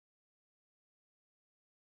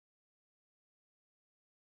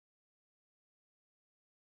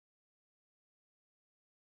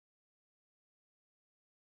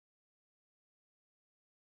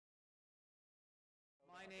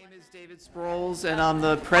name is David Sproles, and I'm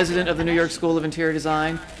the president of the New York School of Interior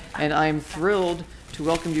Design, and I'm thrilled to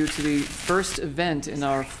welcome you to the first event in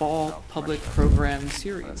our fall public program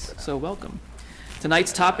series. So welcome.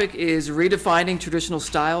 Tonight's topic is redefining traditional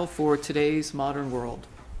style for today's modern world.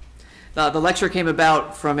 The lecture came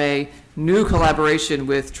about from a new collaboration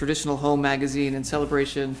with Traditional Home magazine in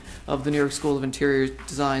celebration of the New York School of Interior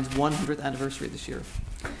Design's 100th anniversary this year.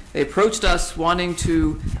 They approached us wanting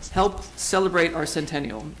to help celebrate our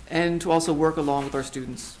centennial and to also work along with our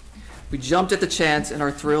students. We jumped at the chance and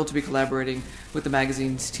are thrilled to be collaborating with the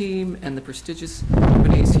magazine's team and the prestigious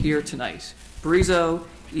companies here tonight: Brizo,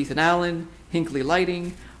 Ethan Allen, Hinkley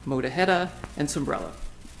Lighting, Mottahedeh, and Sunbrella.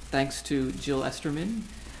 Thanks to Jill Esterman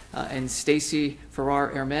and Stacy Farrar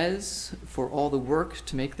Hermes for all the work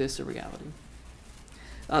to make this a reality.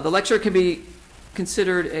 The lecture can be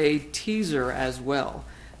considered a teaser as well,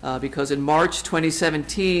 because in March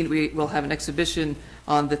 2017 we will have an exhibition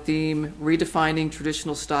on the theme Redefining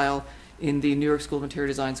Traditional Style in the New York School of Interior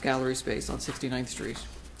Design's gallery space on 69th Street.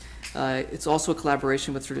 It's also a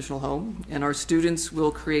collaboration with Traditional Home, and our students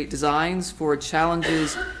will create designs for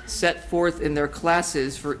challenges set forth in their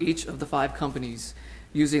classes for each of the 5 companies,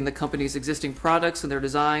 using the company's existing products and their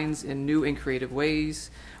designs in new and creative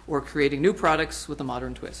ways, or creating new products with a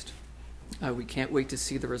modern twist. We can't wait to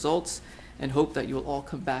see the results and hope that you will all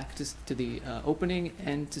come back to the opening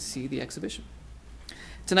and to see the exhibition.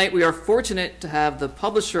 Tonight we are fortunate to have the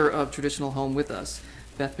publisher of Traditional Home with us,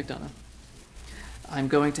 Beth McDonough. I'm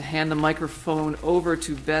going to hand the microphone over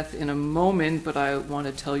to Beth in a moment, but I want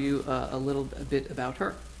to tell you a bit about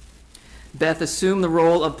her. Beth assumed the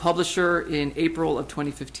role of publisher in April of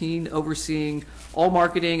 2015, overseeing all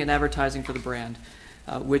marketing and advertising for the brand,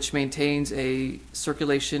 which maintains a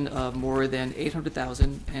circulation of more than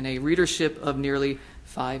 800,000 and a readership of nearly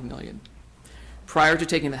 5 million. Prior to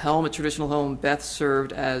taking the helm at Traditional Home, Beth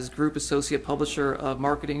served as Group Associate Publisher of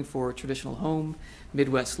Marketing for Traditional Home,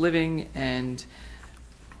 Midwest Living, and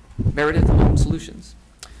Meredith Home Solutions.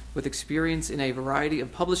 With experience in a variety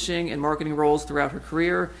of publishing and marketing roles throughout her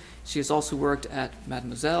career, she has also worked at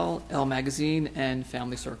Mademoiselle, Elle Magazine, and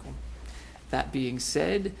Family Circle. That being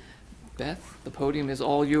said, Beth, the podium is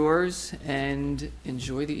all yours, and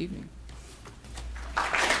enjoy the evening.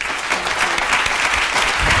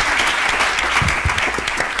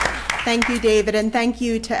 Thank you, David, and thank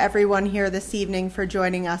you to everyone here this evening for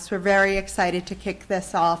joining us. We're very excited to kick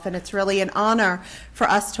this off, and it's really an honor for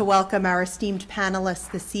us to welcome our esteemed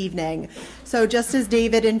panelists this evening. So just as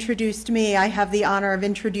David introduced me, I have the honor of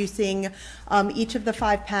introducing each of the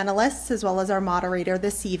 5 panelists, as well as our moderator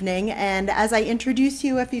this evening. And as I introduce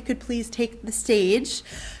you, if you could please take the stage.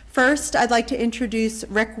 First, I'd like to introduce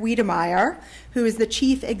Rick Wiedemer, who is the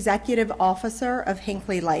Chief Executive Officer of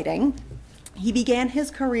Hinkley Lighting. He began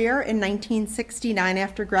his career in 1969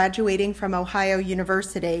 after graduating from Ohio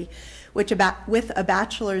University, with a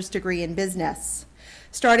bachelor's degree in business.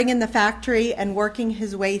 Starting in the factory and working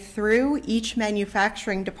his way through each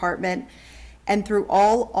manufacturing department and through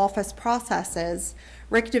all office processes,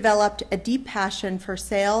 Rick developed a deep passion for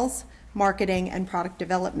sales, marketing, and product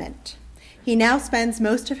development. He now spends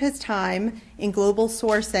most of his time in global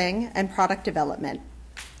sourcing and product development.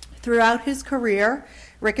 Throughout his career,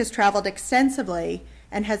 Rick has traveled extensively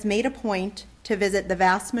and has made a point to visit the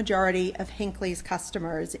vast majority of Hinkley's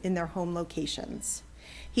customers in their home locations.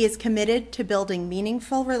 He is committed to building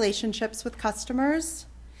meaningful relationships with customers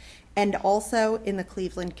and also in the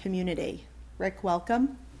Cleveland community. Rick,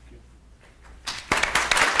 welcome.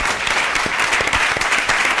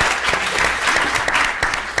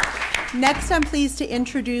 Next, I'm pleased to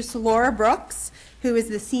introduce Laura Brooks, who is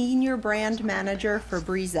the Senior Brand Manager for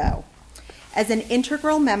Brizo. As an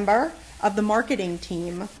integral member of the marketing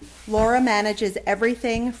team, Laura manages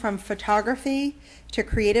everything from photography to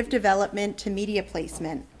creative development to media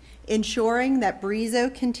placement, ensuring that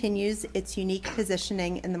Brizo continues its unique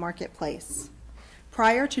positioning in the marketplace.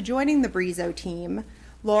 Prior to joining the Brizo team,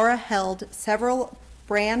 Laura held several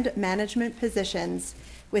brand management positions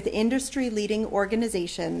with industry-leading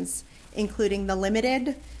organizations, including The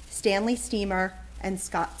Limited, Stanley Steamer, and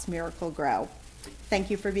Scott's Miracle Grow. Thank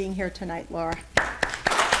you for being here tonight, Laura.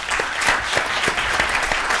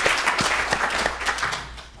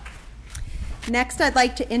 Next, I'd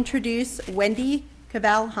like to introduce Wendy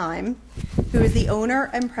Kvalheim, who is the owner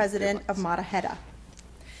and president of Mottahedeh,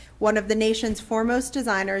 one of the nation's foremost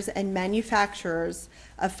designers and manufacturers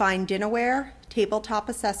of fine dinnerware, tabletop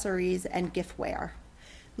accessories, and giftware.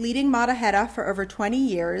 Leading Mottahedeh for over 20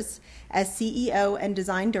 years as CEO and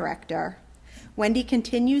design director, Wendy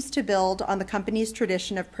continues to build on the company's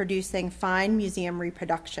tradition of producing fine museum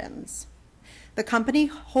reproductions. The company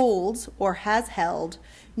holds or has held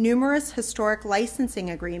numerous historic licensing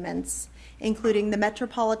agreements, including the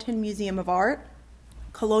Metropolitan Museum of Art,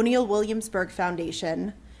 Colonial Williamsburg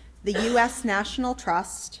Foundation, the U.S. National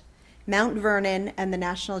Trust, Mount Vernon, and the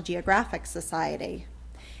National Geographic Society.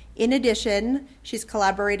 In addition, she's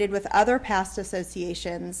collaborated with other past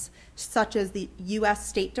associations, such as the U.S.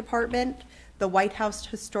 State Department, the White House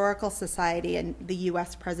Historical Society, and the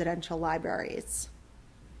U.S. Presidential Libraries.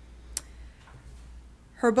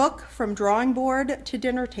 Her book, From Drawing Board to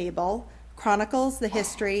Dinner Table, chronicles the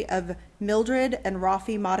history of Mildred and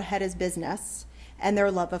Rafi Mottahedeh's business and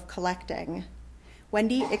their love of collecting.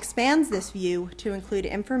 Wendy expands this view to include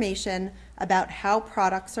information about how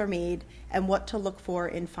products are made and what to look for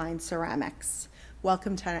in fine ceramics.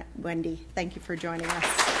 Welcome to Wendy. Thank you for joining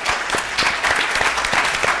us.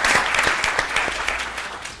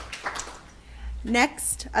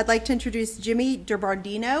 Next, I'd like to introduce Jimmy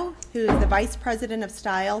DeBernardo, who is the Vice President of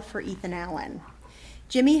Style for Ethan Allen.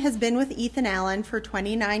 Jimmy has been with Ethan Allen for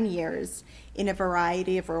 29 years in a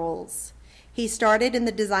variety of roles. He started in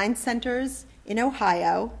the design centers in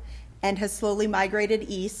Ohio and has slowly migrated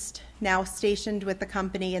east, now stationed with the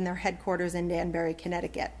company in their headquarters in Danbury,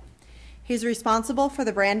 Connecticut. He's responsible for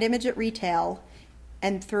the brand image at retail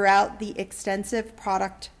and throughout the extensive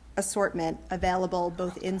product assortment available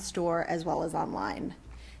both in-store as well as online.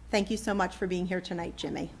 Thank you so much for being here tonight,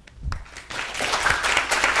 Jimmy.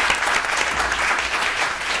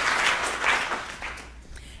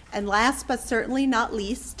 And last but certainly not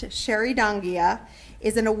least, Sherri Donghia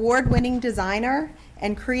is an award-winning designer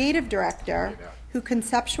and creative director who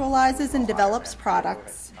conceptualizes and develops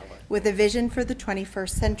products with a vision for the 21st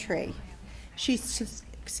century. She serves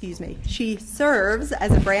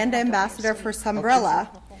as a brand ambassador for Sunbrella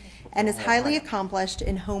and is highly accomplished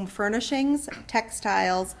in home furnishings,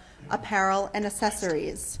 textiles, apparel, and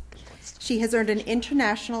accessories. She has earned an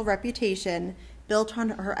international reputation built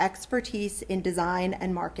on her expertise in design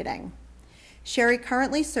and marketing. Sherri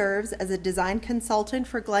currently serves as a design consultant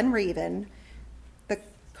for Glen Raven,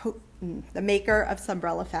 the maker of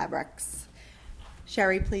Sunbrella fabrics.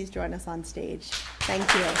 Sherri, please join us on stage.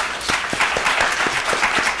 Thank you.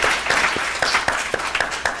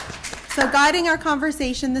 So guiding our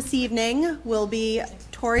conversation this evening will be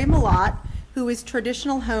Tori Mellot, who is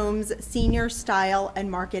Traditional Homes Senior Style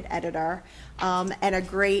and Market Editor, and a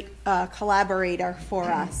great collaborator for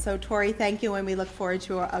us. So Tori, thank you, and we look forward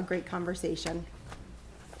to a great conversation.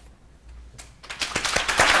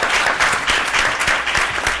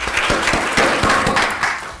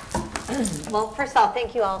 Well, first of all,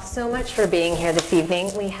 thank you all so much for being here this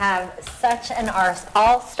evening. We have such an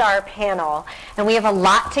all-star panel, and we have a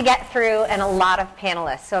lot to get through and a lot of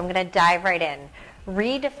panelists, so I'm going to dive right in.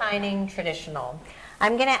 Redefining traditional.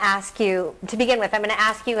 I'm going to ask you, to begin with, I'm going to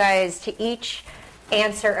ask you guys to each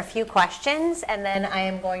answer a few questions, and then I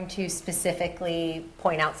am going to specifically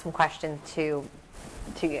point out some questions to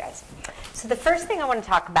you guys. So the first thing I want to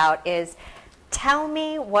talk about is, tell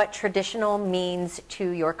me what traditional means to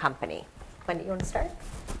your company. Wendy, you want to start?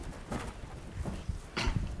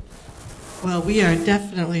 Well, we are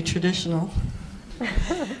definitely traditional.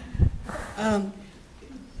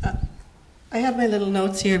 I have my little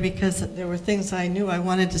notes here because there were things I knew I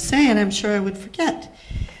wanted to say and I'm sure I would forget.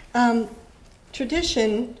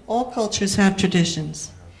 Tradition, all cultures have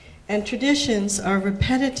traditions. And traditions are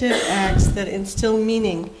repetitive acts that instill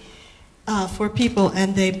meaning for people,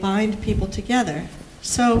 and they bind people together.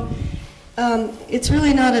 So it's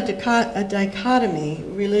really not a dichotomy,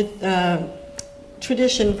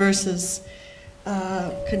 tradition versus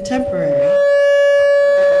contemporary.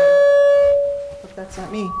 Hope that's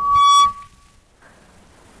not me. I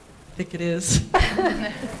think it is.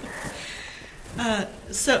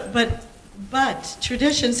 But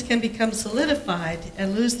traditions can become solidified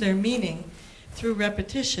and lose their meaning through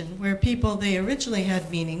repetition, where they originally had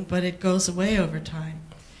meaning, but it goes away over time.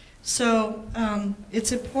 So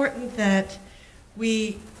it's important that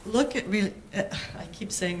we look at, I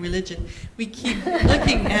keep saying religion, we keep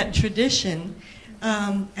looking at tradition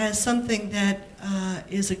as something that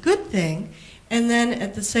is a good thing, and then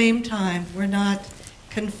at the same time, we're not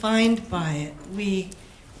confined by it. We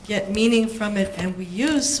get meaning from it, and we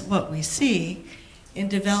use what we see in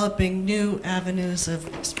developing new avenues of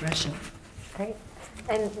expression. Great.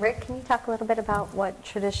 And Rick, can you talk a little bit about what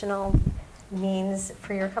traditional means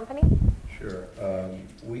for your company? Sure.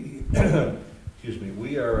 We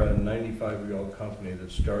are a 95-year-old company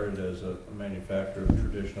that started as a manufacturer of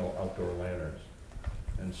traditional outdoor lanterns.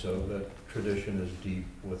 And so that tradition is deep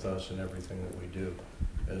with us in everything that we do.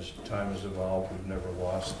 As time has evolved, we've never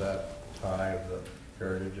lost that tie of the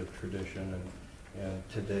heritage of tradition, and And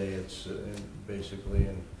today it's basically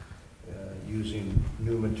in using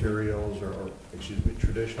new materials, or excuse me,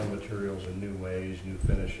 traditional materials in new ways, new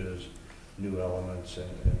finishes, new elements, and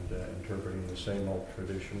interpreting the same old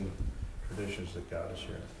traditions that got us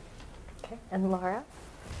here. Okay, and Laura?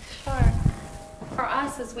 Sure. For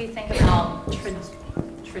us, as we think about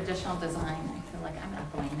traditional design, I feel like I'm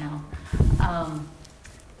echoing now.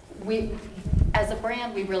 As a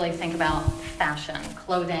brand, we really think about fashion,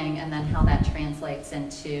 clothing, and then how that translates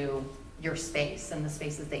into your space and the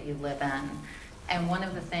spaces that you live in. And one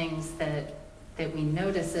of the things that we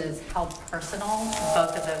notice is how personal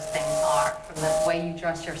both of those things are, from the way you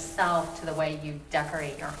dress yourself to the way you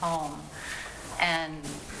decorate your home. And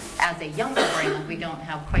as a younger brand, we don't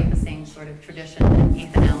have quite the same sort of tradition that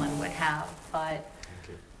Ethan Allen would have, but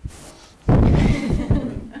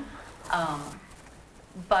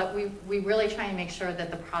we really try and make sure that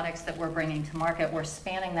the products that we're bringing to market, we're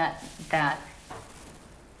spanning that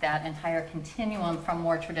entire continuum from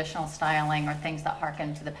more traditional styling or things that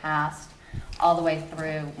harken to the past, all the way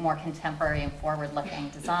through more contemporary and forward-looking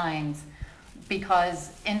designs,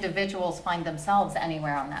 because individuals find themselves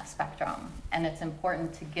anywhere on that spectrum, and it's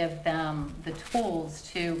important to give them the tools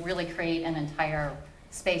to really create an entire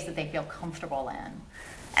space that they feel comfortable in.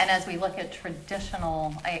 And as we look at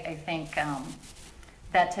traditional, I think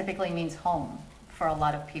that typically means home for a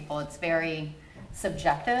lot of people. It's very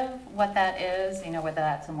subjective what that is, you know, whether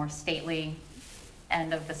that's a more stately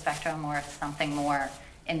end of the spectrum or something more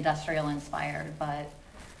industrial inspired, but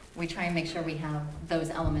we try and make sure we have those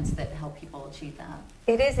elements that help people achieve that.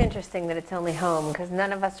 It is interesting that it's only home, because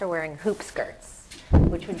none of us are wearing hoop skirts,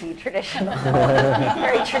 which would be traditional,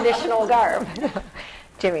 very traditional garb.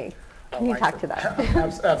 Jimmy, can you talk to that?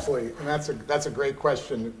 Absolutely, and that's a great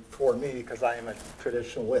question for me, because I am a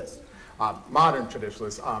traditionalist, modern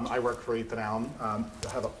traditionalist. I work for Ethan Allen.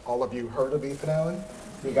 Have all of you heard of Ethan Allen?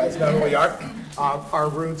 You guys know who we are. Our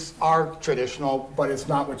roots are traditional, but it's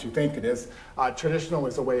not what you think it is. Traditional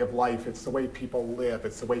is a way of life. It's the way people live.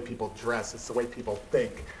 It's the way people dress. It's the way people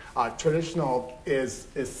think. Traditional is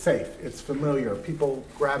safe. It's familiar. People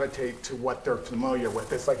gravitate to what they're familiar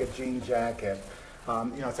with. It's like a jean jacket.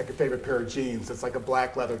 It's like a favorite pair of jeans. It's like a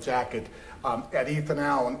black leather jacket. At Ethan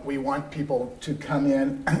Allen, we want people to come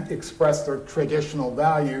in, express their traditional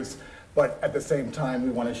values, but at the same time, we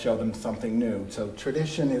want to show them something new. So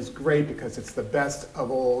tradition is great because it's the best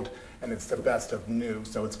of old and it's the best of new.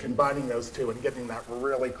 So it's combining those two and getting that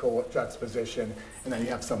really cool juxtaposition, and then you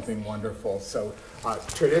have something wonderful. So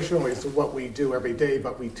traditional is what we do every day,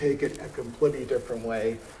 but we take it a completely different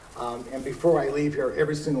way. And before I leave here,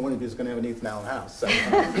 every single one of you is going to have an Ethan Allen house. So, are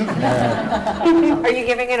you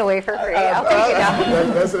giving it away for free?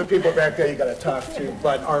 Those are the people back there you got to talk to.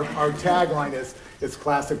 But our tagline is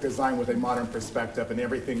classic design with a modern perspective, and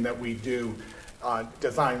everything that we do,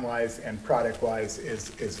 design-wise and product-wise,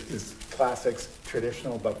 is classics,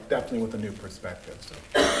 traditional, but definitely with a new perspective. So.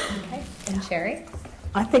 Okay, and Sherri?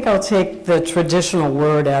 I think I'll take the traditional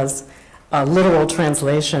word as a literal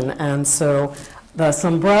translation, and so the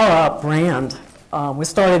Sunbrella brand was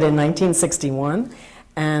started in 1961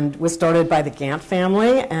 and was started by the Gant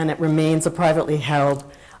family, and it remains a privately held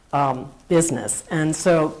business. And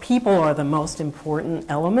so people are the most important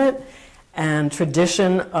element, and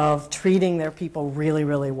tradition of treating their people really,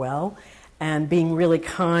 really well and being really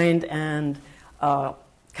kind and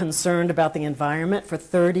concerned about the environment. For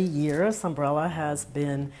 30 years, Sunbrella has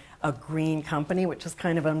been a green company, which is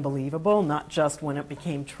kind of unbelievable, not just when it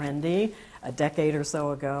became trendy a decade or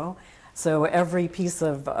so ago. So every piece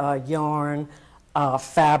of yarn,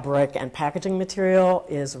 fabric, and packaging material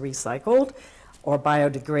is recycled or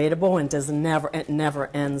biodegradable, and it never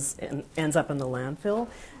ends up in the landfill.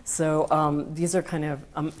 So these are kind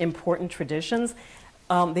of important traditions.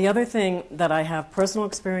 The other thing that I have personal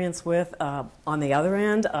experience with, on the other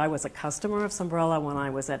end, I was a customer of Sunbrella when I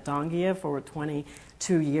was at Donghia for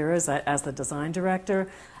 22 years as the design director,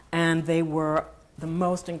 and they were the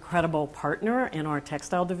most incredible partner in our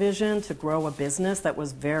textile division to grow a business that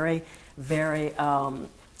was very, very,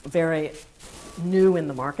 very new in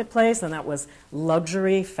the marketplace, and that was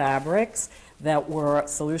luxury fabrics that were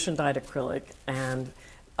solution dyed acrylic and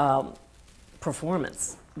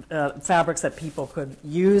performance fabrics that people could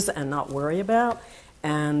use and not worry about.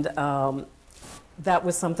 And that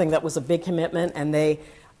was something that was a big commitment, and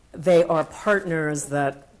they are partners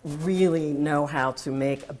that really know how to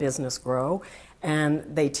make a business grow. And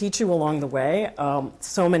they teach you along the way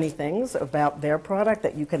so many things about their product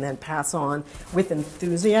that you can then pass on with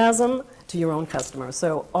enthusiasm to your own customers.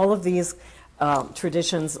 So all of these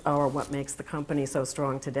traditions are what makes the company so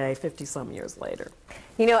strong today, 50-some years later.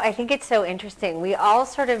 You know, I think it's so interesting. We all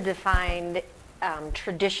sort of defined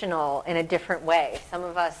traditional in a different way. Some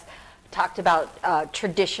of us talked about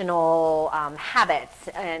traditional habits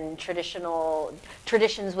and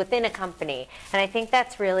traditions within a company. And I think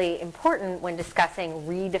that's really important when discussing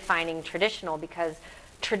redefining traditional, because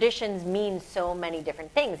traditions mean so many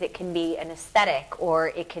different things. It can be an aesthetic, or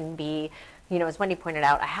it can be, you know, as Wendy pointed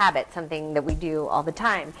out, a habit, something that we do all the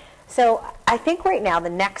time. So I think right now the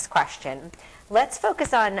next question, let's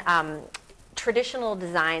focus on traditional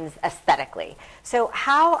designs aesthetically. So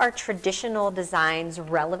how are traditional designs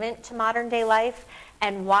relevant to modern day life,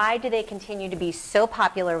 and why do they continue to be so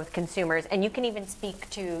popular with consumers? And you can even speak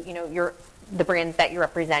to, you know, the brands that you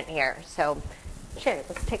represent here. So Sherri,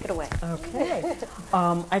 let's take it away. Okay.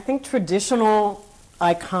 I think traditional,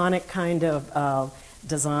 iconic kind of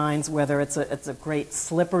designs, whether it's a great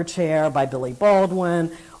slipper chair by Billy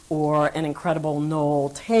Baldwin, or an incredible Knoll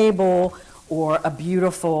table, or a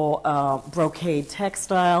beautiful brocade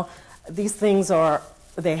textile. These things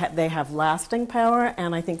they have lasting power,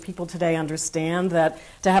 and I think people today understand that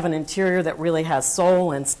to have an interior that really has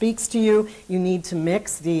soul and speaks to you, you need to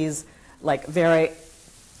mix these like very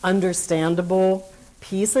understandable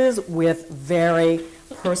pieces with very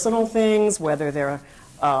personal things, whether they're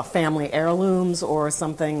family heirlooms or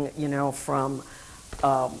something, you know, from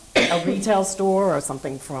a retail store, or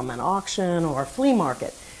something from an auction or a flea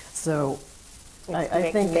market. So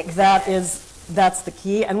I think that's the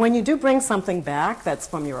key. And when you do bring something back that's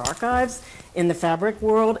from your archives in the fabric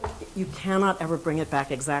world, you cannot ever bring it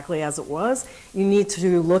back exactly as it was. You need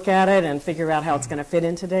to look at it and figure out how it's going to fit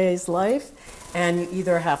in today's life. And you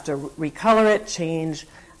either have to recolor it, change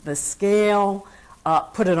the scale,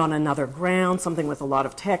 put it on another ground, something with a lot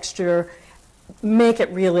of texture, make it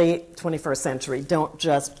really 21st century. Don't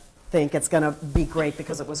just think it's going to be great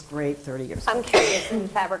because it was great 30 years ago. I'm curious, in the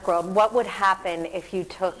fabric world, what would happen if you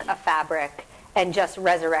took a fabric and just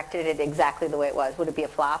resurrected it exactly the way it was? Would it be a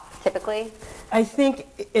flop, typically? I think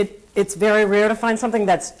it's very rare to find something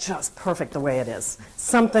that's just perfect the way it is.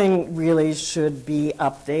 Something really should be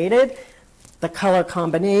updated. The color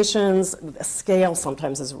combinations, the scale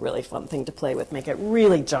sometimes is a really fun thing to play with. Make it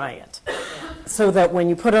really giant, so that when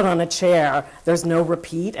you put it on a chair, there's no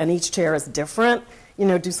repeat, and each chair is different. You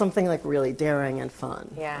know, do something like really daring and fun.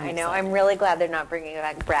 Yeah, I know. I'm really glad they're not bringing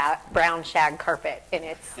back brown shag carpet in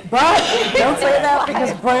its. But don't say that,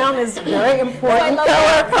 because brown is very important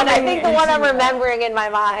color. And I think the one I'm remembering in my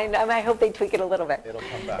mind, I hope they tweak it a little bit. It'll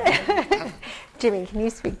come back. Jimmy, can you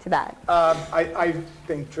speak to that? I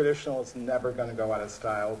think traditional is never going to go out of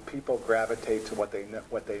style. People gravitate to what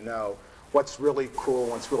they know. What's really cool,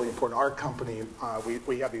 what's really important, our company,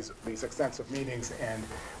 we have these extensive meetings, and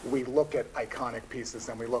we look at iconic pieces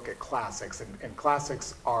and we look at classics. And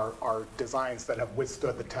classics are designs that have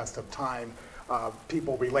withstood the test of time.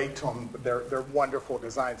 People relate to them. They're wonderful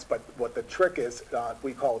designs, but what the trick is,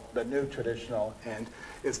 we call it the new traditional, and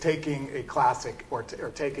is taking a classic or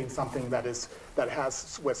taking something that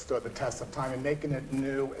has withstood the test of time and making it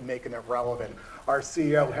new and making it relevant. Our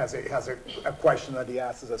CEO has a question that he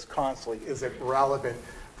asks us constantly: is it relevant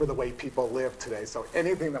for the way people live today? So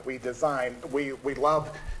anything that we design, we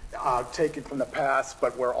love taking from the past,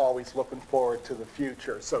 but we're always looking forward to the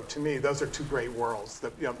future. So to me, those are two great worlds.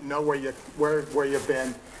 That, you know where you've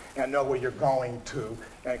been and know where you're going to,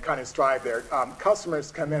 and kind of strive there.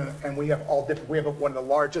 Customers come in, and we have all different. We have one of the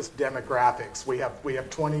largest demographics. We have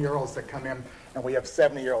 20-year-olds that come in, and we have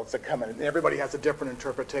 70-year-olds that come in. And everybody has a different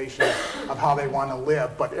interpretation of how they want to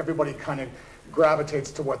live, but everybody kind of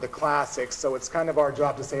gravitates toward the classics. So it's kind of our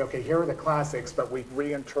job to say, okay, here are the classics, but we've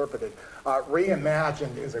reinterpreted.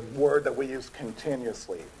 Reimagined is a word that we use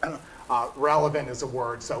continuously. Relevant is a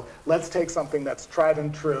word. So let's take something that's tried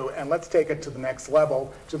and true, and let's take it to the next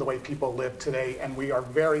level, to the way people live today. And we are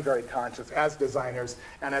very, very conscious as designers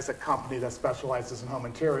and as a company that specializes in home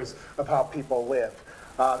interiors of how people live.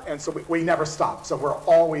 And so we never stop. So we're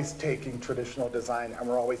always taking traditional design, and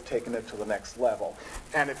we're always taking it to the next level.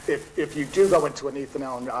 And if you do go into an Ethan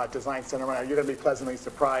Allen Design Center right now, you're going to be pleasantly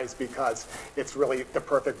surprised, because it's really the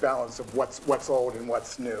perfect balance of what's old and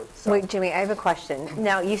what's new. So. Wait, Jimmy, I have a question.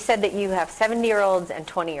 Now, you said that you have 70-year-olds and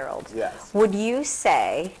 20-year-olds. Yes. Would you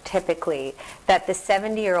say, typically, that the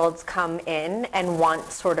 70-year-olds come in and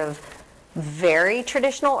want sort of very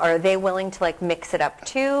traditional, or are they willing to like mix it up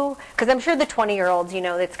too? Because I'm sure the 20-year-olds, you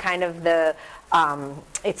know, it's kind of the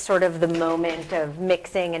It's sort of the moment of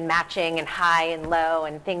mixing and matching and high and low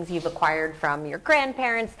and things you've acquired from your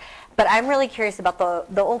grandparents. But I'm really curious about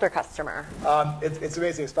the older customer. It's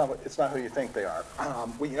amazing. It's not who you think they are.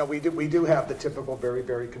 We do have the typical very,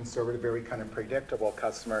 very conservative, very kind of predictable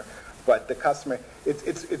customer. But the customer,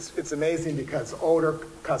 it's amazing because older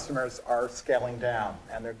customers are scaling down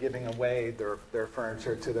and they're giving away their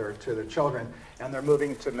furniture to their children, and they're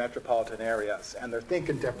moving to metropolitan areas, and they're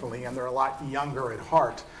thinking differently, and they're a lot younger at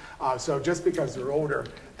heart. So just because they're older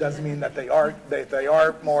doesn't mean that they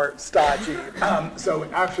are more stodgy. So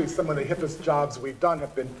actually, some of the hippest jobs we've done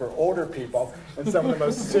have been for older people, and some of the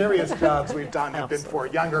most serious jobs we've done have been for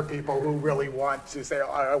younger people who really want to say, oh,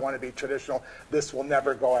 I want to be traditional. This will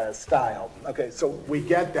never go out of style. Okay, so we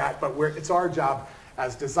get that, but it's our job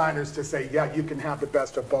as designers to say, yeah, you can have the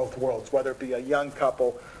best of both worlds, whether it be a young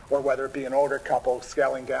couple or whether it be an older couple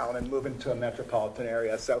scaling down and moving to a metropolitan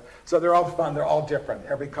area. So they're all fun, they're all different.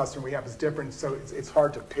 Every customer we have is different, so it's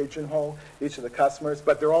hard to pigeonhole each of the customers,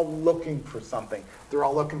 but they're all looking for something. They're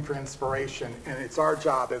all looking for inspiration, and it's our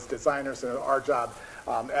job as designers and our job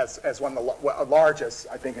as one of the largest,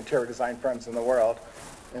 I think, interior design firms in the world,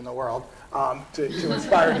 to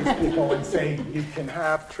inspire these people and say, you can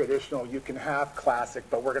have traditional, you can have classic,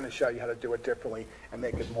 but we're going to show you how to do it differently and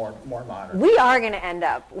make it more modern. We are going to end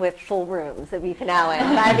up with full rooms at Wiedemer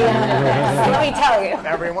by the end of this, let me tell you.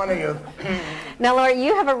 Every one of you. Now, Laura,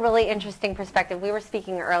 you have a really interesting perspective. We were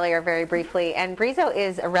speaking earlier very briefly, and Brizo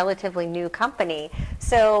is a relatively new company.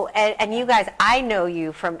 So, and you guys, I know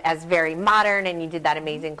you as very modern, and you did that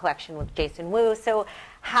amazing collection with Jason Wu. So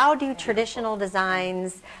how do traditional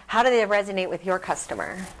designs, how do they resonate with your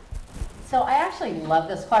customer? So I actually love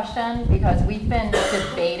this question because we've been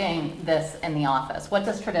debating this in the office. What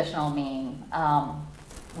does traditional mean?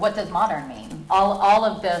 What does modern mean? All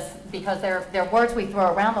of this, because they're words we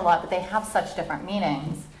throw around a lot, but they have such different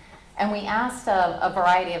meanings. And we asked a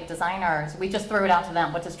variety of designers, we just threw it out to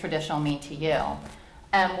them, what does traditional mean to you?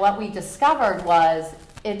 And what we discovered was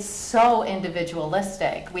it's so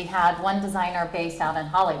individualistic. We had one designer based out in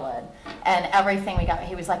Hollywood, and everything we got,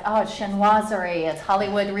 he was like, oh, it's chinoiserie, it's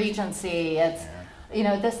Hollywood Regency, it's,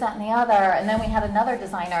 this, that, and the other. And then we had another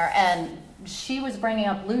designer, and she was bringing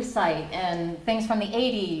up lucite and things from the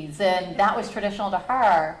 80s, and that was traditional to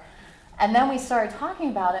her. And then we started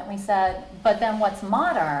talking about it, and we said, but then what's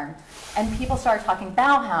modern? And people started talking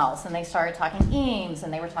Bauhaus, and they started talking Eames,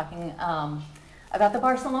 and they were talking about the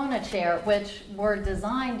Barcelona chair, which were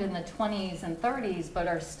designed in the 20s and 30s, but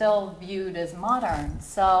are still viewed as modern.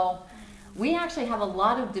 So we actually have a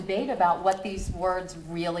lot of debate about what these words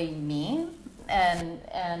really mean and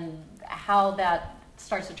how that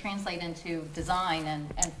starts to translate into design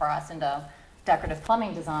and for us into decorative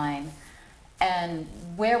plumbing design. And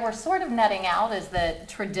where we're sort of netting out is that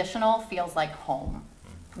traditional feels like home,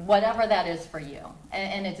 whatever that is for you.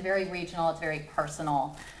 And it's very regional, it's very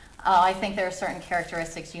personal. I think there are certain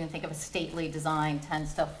characteristics. You can think of a stately design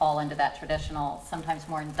tends to fall into that traditional, sometimes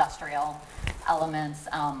more industrial elements.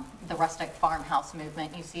 The rustic farmhouse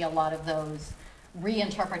movement, you see a lot of those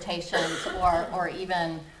reinterpretations or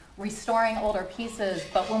even restoring older pieces.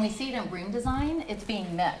 But when we see it in room design, it's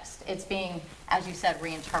being mixed. It's being, as you said,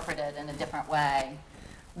 reinterpreted in a different way.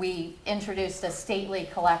 We introduced a stately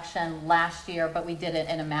collection last year, but we did it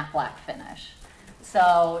in a matte black finish.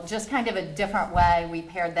 So just kind of a different way. We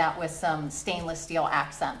paired that with some stainless steel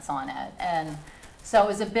accents on it. And so it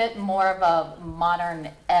was a bit more of a modern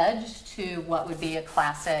edge to what would be a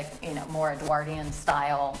classic, more Edwardian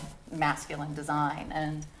style masculine design.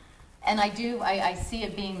 And I see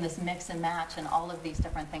it being this mix and match and all of these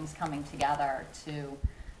different things coming together to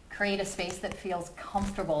create a space that feels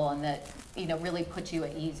comfortable and that, really puts you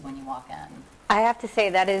at ease when you walk in. I have to say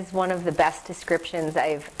that is one of the best descriptions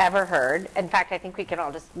I've ever heard. In fact, I think we can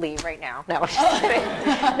all just leave right now. No, just kidding.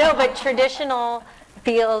 No, but traditional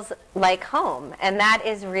feels like home. And that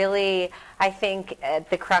is really, I think, at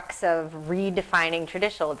the crux of redefining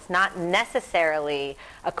traditional. It's not necessarily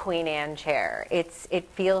a Queen Anne chair. It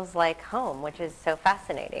feels like home, which is so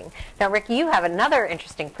fascinating. Now, Rick, you have another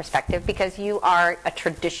interesting perspective because you are a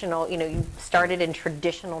traditional, you started in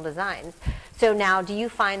traditional designs. So now, do you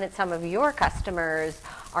find that some of your customers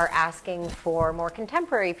are asking for more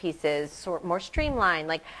contemporary pieces, or more streamlined?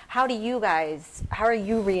 Like, how are you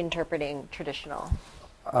reinterpreting traditional?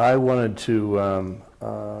 I wanted to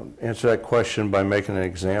answer that question by making an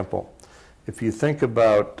example. If you think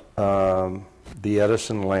about the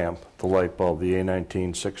Edison lamp, the light bulb, the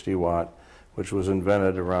A19 60 watt, which was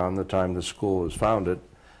invented around the time the school was founded,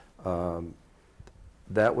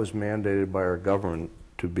 that was mandated by our government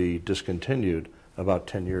to be discontinued about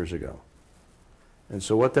 10 years ago. And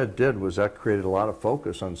so what that did was that created a lot of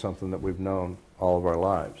focus on something that we've known all of our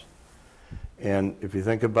lives. And if you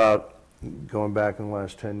think about going back in the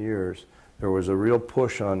last 10 years, there was a real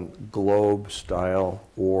push on globe-style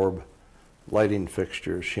orb lighting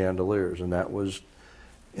fixtures, chandeliers, and that was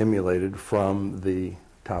emulated from the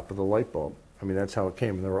top of the light bulb. I mean, that's how it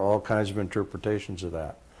came. And there were all kinds of interpretations of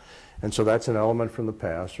that. And so that's an element from the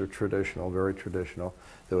past, or traditional, very traditional,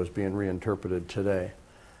 that was being reinterpreted today.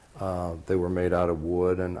 They were made out of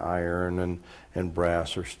wood and iron and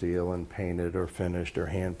brass or steel and painted or finished or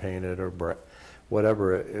hand-painted or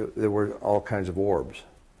whatever. There were all kinds of orbs.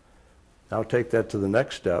 Now take that to the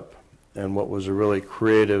next step, and what was a really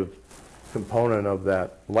creative component of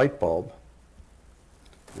that light bulb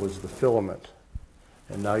was the filament.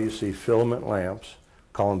 And now you see filament lamps,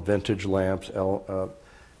 call them vintage lamps,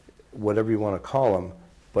 whatever you want to call them,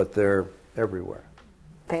 but they're everywhere.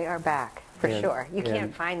 They are back, for sure. You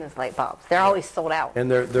can't find those light bulbs. They're always sold out. And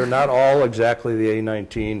they're not all exactly the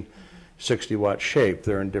A19 60-watt shape.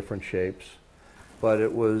 They're in different shapes. But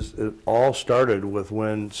it all started with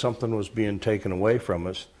when something was being taken away from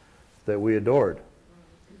us that we adored.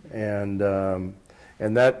 And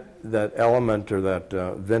that element, or that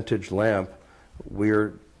vintage lamp,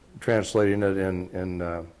 we're translating it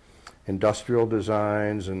in industrial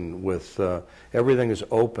designs, and with everything is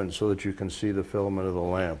open so that you can see the filament of the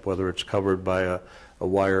lamp, whether it's covered by a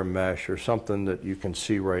wire mesh or something that you can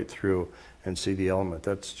see right through and see the element.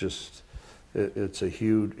 That's just, it's a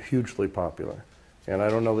hugely popular. And I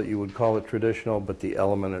don't know that you would call it traditional, but the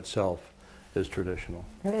element itself is traditional.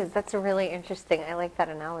 It is. That's a really interesting, I like that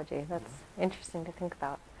analogy. That's interesting to think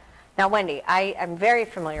about. Now, Wendy, I am very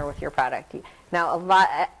familiar with your product. Now,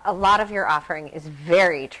 a lot of your offering is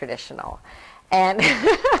very traditional. And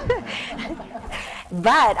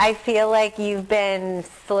but I feel like you've been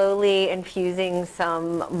slowly infusing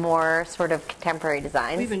some more sort of contemporary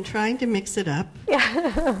designs. We've been trying to mix it up,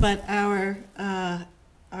 but our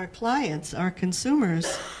clients, our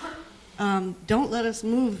consumers, don't let us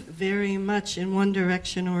move very much in one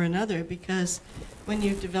direction or another, because when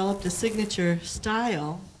you've developed a signature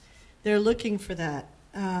style, they're looking for that.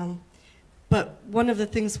 But one of the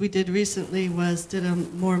things we did recently was did a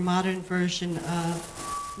more modern version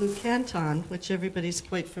of Blue Canton, which everybody's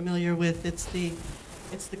quite familiar with. It's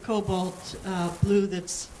the cobalt blue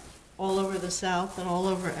that's all over the South and all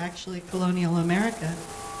over actually colonial America.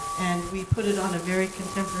 And we put it on a very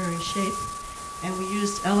contemporary shape, and we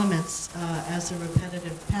used elements as a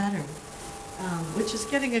repetitive pattern, which is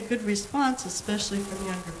getting a good response, especially from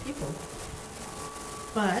younger people.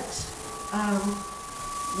 But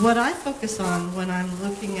what I focus on when I'm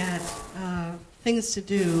looking at things to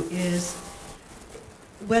do is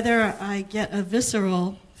whether I get a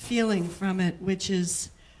visceral feeling from it, which is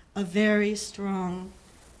a very strong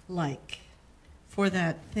like for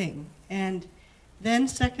that thing. And then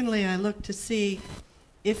secondly, I look to see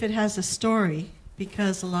if it has a story,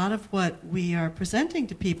 because a lot of what we are presenting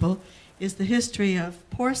to people is the history of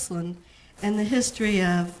porcelain and the history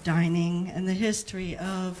of dining and the history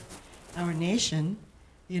of our nation,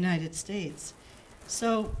 the United States.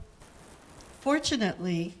 So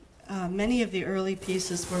fortunately, many of the early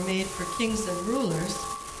pieces were made for kings and rulers,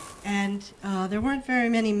 and there weren't very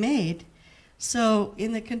many made. So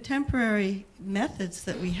in the contemporary methods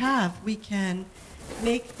that we have, we can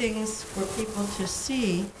make things for people to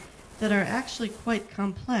see that are actually quite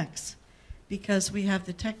complex, because we have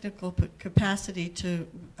the technical capacity to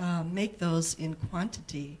make those in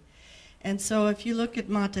quantity. And so if you look at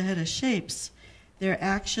Mottahedeh shapes, they're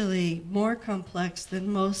actually more complex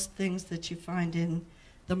than most things that you find in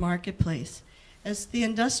the marketplace. As the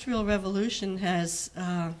Industrial Revolution has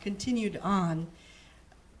continued on,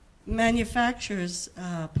 manufacturers,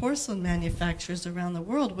 porcelain manufacturers around the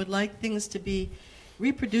world would like things to be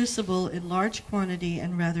reproducible in large quantity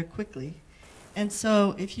and rather quickly. And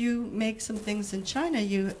so if you make some things in China,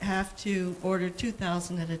 you have to order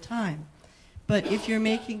 2,000 at a time. But if you're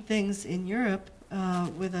making things in Europe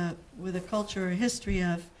with a culture or history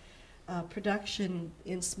of production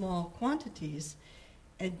in small quantities,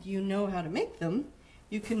 and you know how to make them,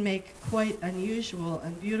 you can make quite unusual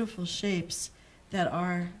and beautiful shapes that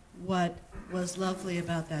are what was lovely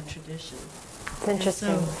about that tradition. It's interesting.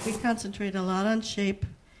 And so we concentrate a lot on shape,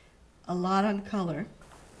 a lot on color.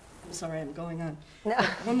 I'm sorry, I'm going on. No.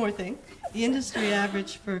 One more thing. The industry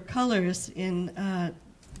average for colors in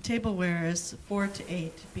tableware is 4 to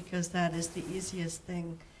 8, because that is the easiest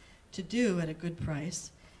thing to do at a good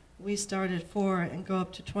price. We start at 4 and go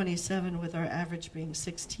up to 27, with our average being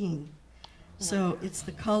 16. So it's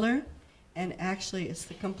the color, and actually it's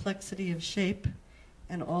the complexity of shape,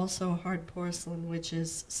 and also hard porcelain, which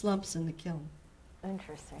is slumps in the kiln.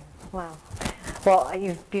 Interesting. Wow. Well, you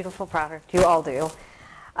have beautiful product. You all do.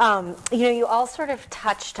 You know, you all sort of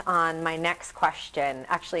touched on my next question.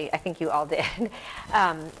 Actually, I think you all did.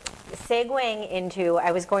 Segueing into,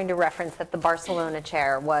 I was going to reference that the Barcelona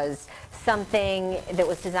chair was something that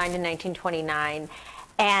was designed in 1929.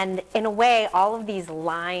 And in a way, all of these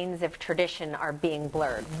lines of tradition are being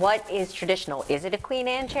blurred. What is traditional? Is it a Queen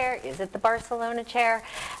Anne chair? Is it the Barcelona chair?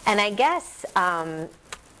 And I guess,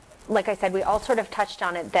 like I said, we all sort of touched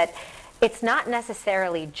on it, that it's not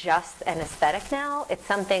necessarily just an aesthetic now. It's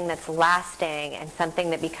something that's lasting and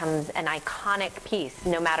something that becomes an iconic piece,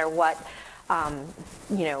 no matter what,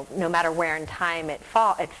 you know, no matter where in time it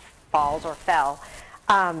falls or fell.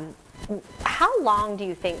 How long do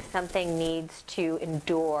you think something needs to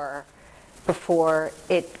endure before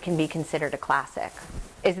it can be considered a classic?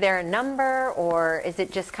 Is there a number, or is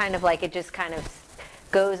it just kind of like it just kind of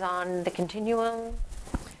goes on the continuum?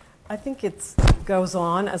 I think it goes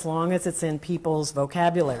on as long as it's in people's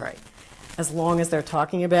vocabulary, as long as they're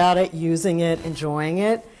talking about it, using it, enjoying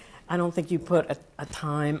it. I don't think you put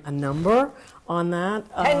a number on that.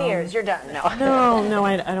 10 years, you're done. No,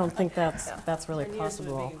 I don't think that's really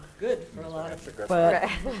possible. Good for a lot of people. But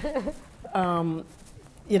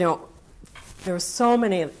you know, there's so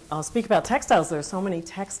many. I'll speak about textiles. There's so many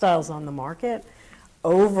textiles on the market,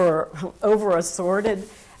 over assorted.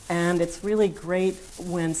 And it's really great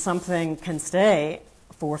when something can stay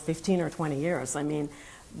for 15 or 20 years. I mean,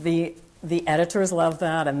 the editors love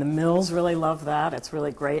that, and the mills really love that. It's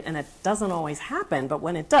really great, and it doesn't always happen, but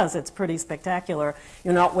when it does, it's pretty spectacular.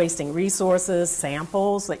 You're not wasting resources,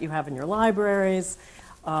 samples that you have in your libraries.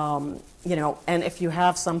 You know, and if you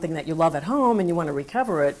have something that you love at home and you want to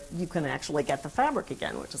recover it, you can actually get the fabric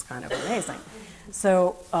again, which is kind of amazing.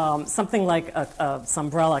 So something like a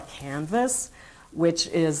Sunbrella canvas, which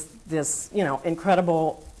is this, you know,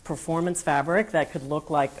 incredible performance fabric that could look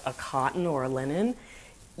like a cotton or a linen,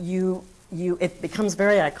 it becomes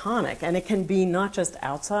very iconic, and it can be not just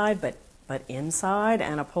outside but inside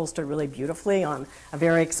and upholstered really beautifully on a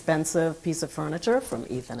very expensive piece of furniture from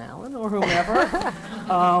Ethan Allen or whomever.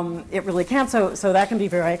 It really can. So that can be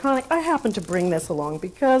very iconic. I happen to bring this along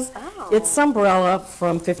because it's Sunbrella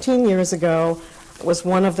from 15 years ago. It was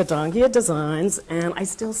one of the Donghia designs, and I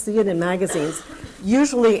still see it in magazines,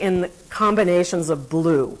 usually in combinations of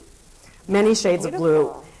blue, many shades of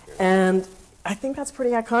blue. And I think that's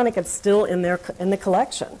pretty iconic. It's still in the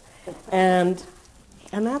collection. And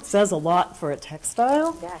that says a lot for a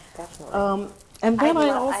textile. Yes, definitely. And then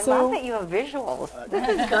I love that you have visuals. This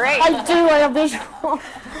is great. I do. I have visuals.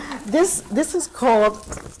 This is called,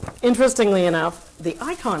 interestingly enough, the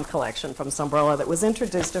Icon Collection from Sunbrella that was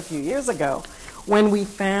introduced a few years ago when we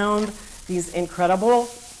found these incredible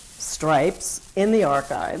stripes in the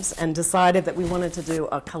archives and decided that we wanted to do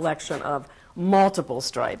a collection of multiple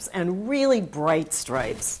stripes and really bright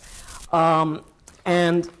stripes.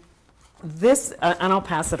 And this, and I'll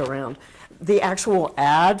pass it around. The actual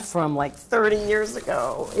ad from like 30 years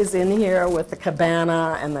ago is in here with the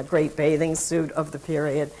cabana and the great bathing suit of the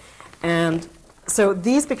period. And so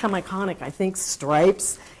these become iconic. I think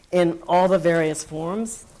stripes in all the various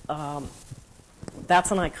forms,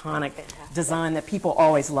 that's an iconic design that people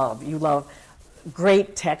always love. You love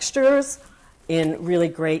great textures in really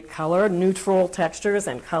great color, neutral textures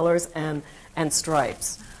and colors and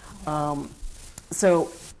stripes. So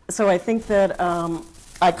I think that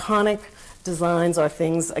iconic designs are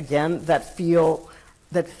things, again, that feel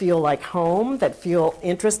like home, that feel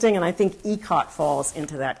interesting, and I think ECOT falls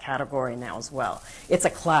into that category now as well. It's a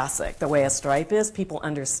classic, the way a stripe is. People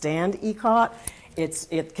understand ECOT.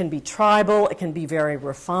 It can be tribal, it can be very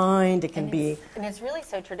refined, it can be... And it's really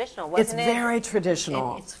so traditional, wasn't it? It's very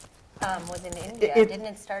traditional. It was in India. Didn't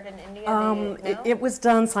it start in India? No? It was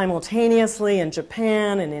done simultaneously in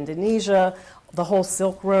Japan and Indonesia, the whole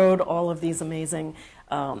Silk Road, all of these amazing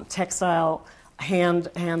textile,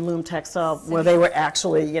 hand-loom textile, where they were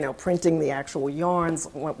actually, you know, printing the actual yarns,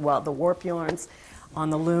 well, the warp yarns on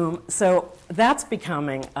the loom. So that's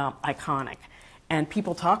becoming iconic. And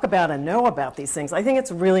people talk about and know about these things. I think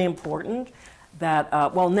it's really important that,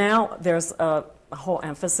 well, now there's a whole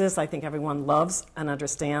emphasis. I think everyone loves and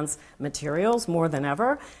understands materials more than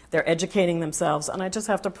ever. They're educating themselves. And I just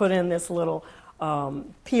have to put in this little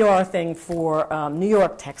PR thing for New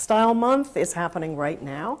York Textile Month is happening right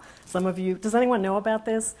now. Some of you, does anyone know about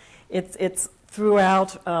this? It's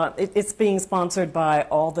throughout, it's being sponsored by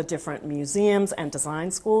all the different museums and design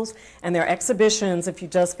schools, and their exhibitions, if you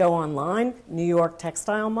just go online, New York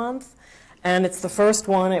Textile Month, and it's the first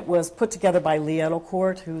one. It was put together by Lee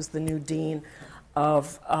Edelcourt, who's the new dean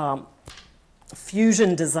of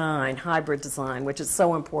fusion design, hybrid design, which is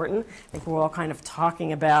so important. I think we're all kind of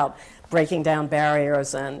talking about breaking down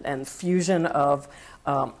barriers and fusion of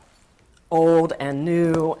old and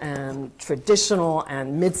new and traditional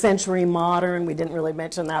and mid-century modern. We didn't really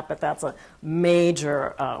mention that, but that's a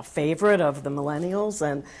major favorite of the millennials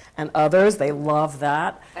and others. They love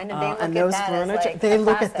that. And they look and at those that furniture, as like they a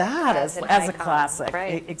look at classic, that as an a icon, classic.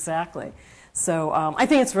 right. Exactly. So I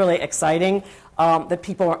think it's really exciting that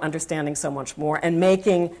people are understanding so much more and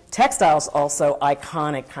making textiles also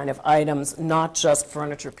iconic kind of items, not just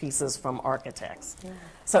furniture pieces from architects. Yeah.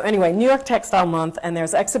 So anyway, New York Textile Month, and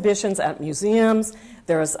there's exhibitions at museums,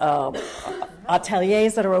 there's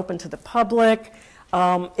ateliers that are open to the public.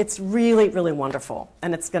 It's really, really wonderful,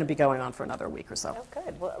 and it's going to be going on for another week or so. Oh,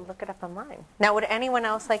 good. We'll look it up online. Now, would anyone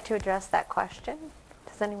else like to address that question?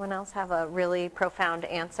 Does anyone else have a really profound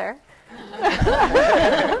answer?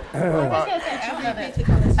 I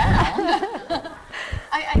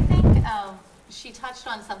think she touched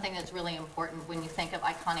on something that's really important when you think of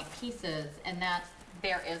iconic pieces, and that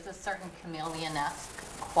there is a certain chameleon-esque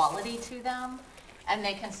quality to them, and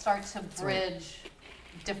they can start to bridge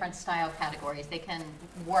different style categories. They can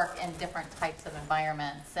work in different types of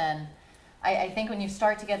environments, and I think when you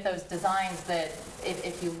start to get those designs that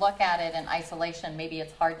if you look at it in isolation, maybe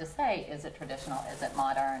it's hard to say, is it traditional, is it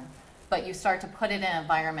modern? But you start to put it in an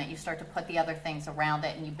environment, you start to put the other things around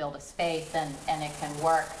it, and you build a space, and it can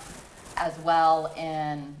work as well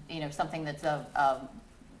in something that's a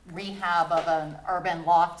rehab of an urban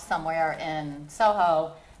loft somewhere in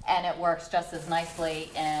Soho, and it works just as nicely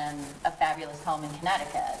in a fabulous home in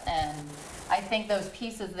Connecticut. And I think those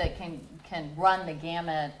pieces that can run the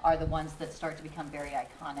gamut are the ones that start to become very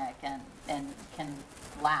iconic and can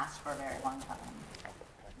last for a very long time.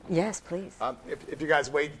 Yes, please. If you guys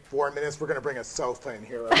wait 4 minutes, we're going to bring a sofa in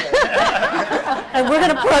here, okay? And we're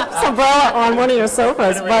going to put Sunbrella on one of your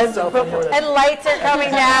sofas. And lights are coming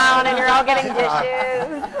down, and you're all getting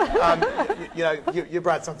dishes. You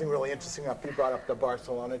brought something really interesting up. You brought up the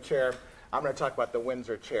Barcelona chair. I'm going to talk about the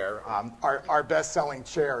Windsor chair. Our best-selling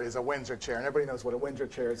chair is a Windsor chair, and everybody knows what a Windsor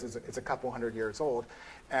chair is. It's a couple hundred years old.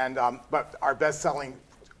 And but our best-selling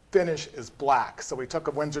finish is black. So we took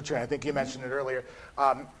a Windsor chair, I think you mentioned it earlier.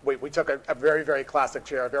 We took a very, very classic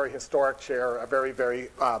chair, a very historic chair, a very, very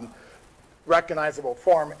recognizable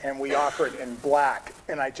form, and we offer it in black.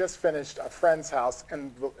 And I just finished a friend's house,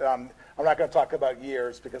 and I'm not going to talk about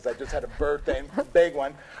years because I just had a birthday, big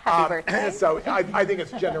one. Happy birthday. So I think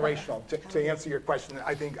it's generational. To answer your question,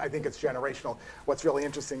 I think it's generational. What's really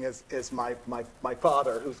interesting is my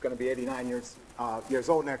father, who's going to be 89 years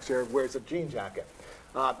old next year, wears a jean jacket.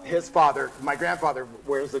 His father, my grandfather,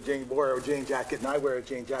 wore a jean jacket, and I wear a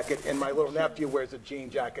jean jacket, and my little nephew wears a jean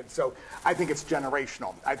jacket. So I think it's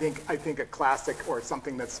generational. I think a classic or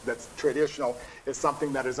something that's traditional is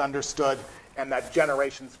something that is understood and that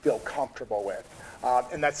generations feel comfortable with.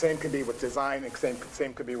 And that same can be with design, and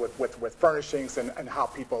same could be with furnishings and how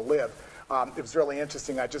people live. It was really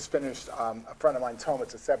interesting. I just finished a friend of mine's home.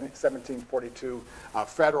 It's a 1742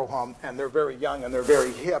 federal home, and they're very young and they're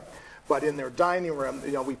very hip. But in their dining room,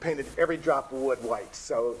 we painted every drop of wood white.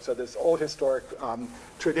 So this old historic,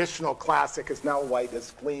 traditional classic is now white.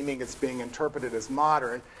 It's gleaming. It's being interpreted as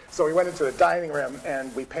modern. So we went into the dining room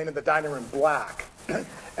and we painted the dining room black.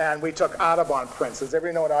 And we took Audubon prints. Does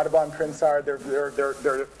everybody know what Audubon prints are? They're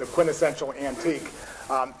the quintessential antique.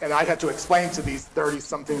 And I had to explain to these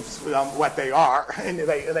 30-somethings what they are, and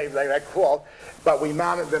they're cool. But we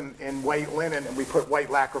mounted them in white linen, and we put white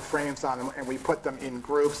lacquer frames on them, and we put them in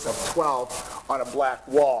groups of 12 on a black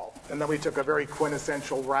wall. And then we took a very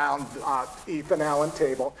quintessential round Ethan Allen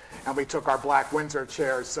table, and we took our black Windsor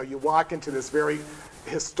chairs. So you walk into this very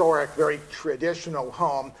historic, very traditional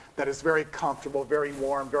home that is very comfortable, very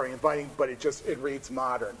warm, very inviting, but it reads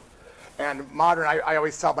modern. And modern, I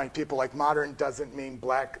always tell my people, like, modern doesn't mean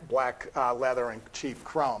black leather and cheap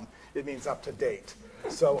chrome. It means up to date.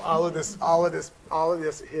 So all of this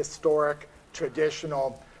historic,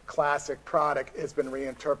 traditional, classic product has been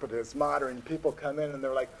reinterpreted as modern. People come in and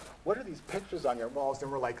they're like, "What are these pictures on your walls?"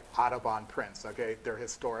 And we're like, "Audubon prints, okay? They're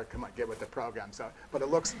historic. Come on, get with the program." So, but it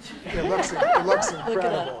looks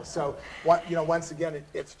incredible. So, once again,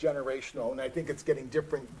 it's generational, and I think it's getting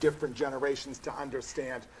different generations to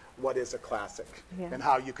understand what is a classic and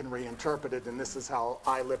how you can reinterpret it. And this is how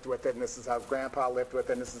I lived with it, and this is how Grandpa lived with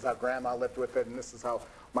it, and this is how Grandma lived with it, and this is how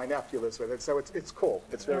my nephew lives with it. So it's cool.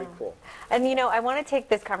 It's very cool. And I want to take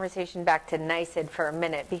this conversation back to NYSID for a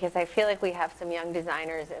minute, because I feel like we have some young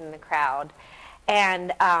designers in the crowd.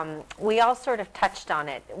 And we all sort of touched on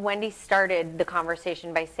it. Wendy started the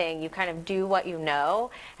conversation by saying you kind of do what you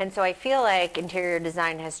know. And so I feel like interior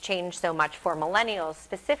design has changed so much for millennials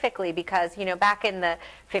specifically because, you know, back in the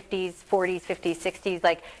 50s, 40s, 50s, 60s,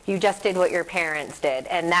 like you just did what your parents did.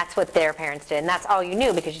 And that's what their parents did. And that's all you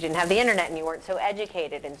knew because you didn't have the internet and you weren't so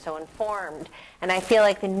educated and so informed. And I feel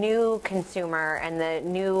like the new consumer and the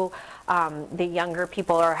new, the younger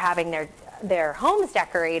people are having their homes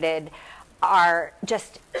decorated are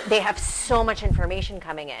just, they have so much information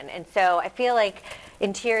coming in. And so I feel like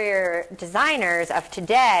interior designers of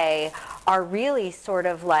today are really sort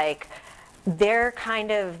of like, they're kind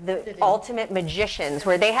of the ultimate magicians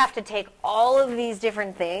where they have to take all of these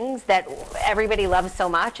different things that everybody loves so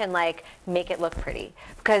much and like make it look pretty.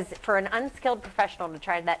 Because for an unskilled professional to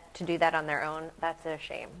try to do that on their own, that's a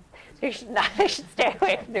shame. They should stay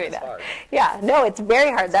away from doing that. Hard. Yeah, no, it's very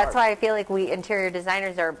hard. That's why I feel like we interior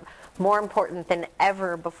designers are more important than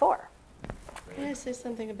ever before. Can I say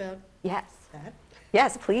something about Yes. that?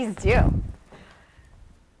 Yes, please do.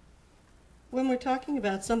 When we're talking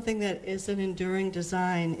about something that is an enduring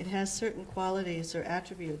design, it has certain qualities or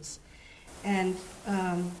attributes. And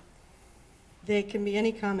they can be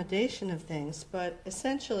any combination of things, but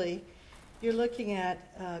essentially you're looking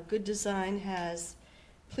at good design has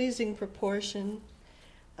pleasing proportion,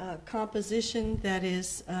 composition that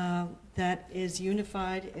is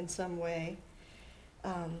unified in some way,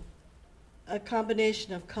 a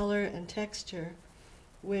combination of color and texture,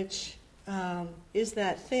 which is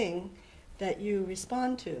that thing that you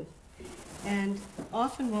respond to. And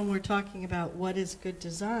often when we're talking about what is good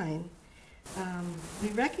design, we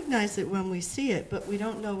recognize it when we see it, but we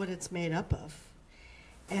don't know what it's made up of.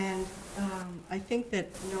 And I think that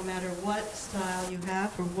no matter what style you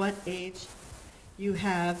have or what age you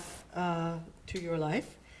have to your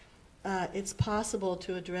life, it's possible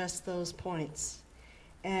to address those points.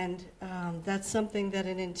 And that's something that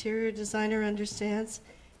an interior designer understands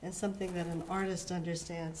and something that an artist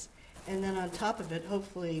understands. And then on top of it,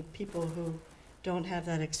 hopefully people who don't have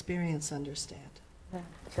that experience understand.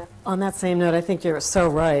 On that same note, I think you're so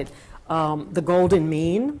right. The golden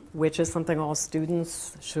mean, which is something all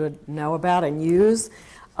students should know about and use,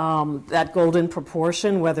 that golden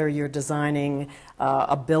proportion, whether you're designing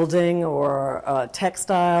a building or a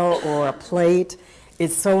textile or a plate,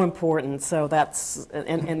 is so important. So that's,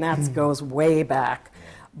 and that goes way back.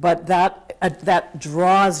 But that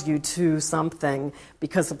draws you to something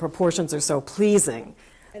because the proportions are so pleasing.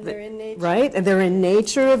 And they're in nature. Right? And they're in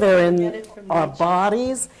nature, they're Get in it from our nature.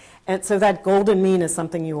 bodies. And so that golden mean is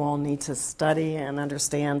something you all need to study and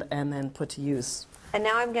understand and then put to use. And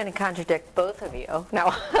now I'm going to contradict both of you. No,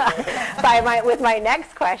 with my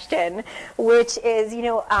next question, which is, you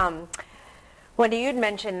know, Wendy, you'd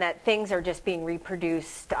mentioned that things are just being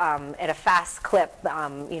reproduced at a fast clip,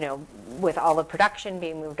 you know, with all the production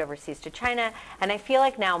being moved overseas to China. And I feel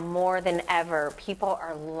like now more than ever, people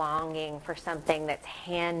are longing for something that's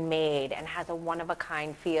handmade and has a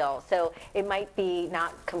one-of-a-kind feel. So it might be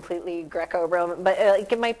not completely Greco-Roman, but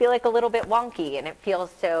it might be like a little bit wonky, and it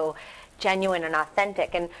feels so genuine and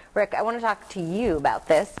authentic. And Rick, I want to talk to you about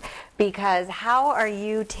this, because how are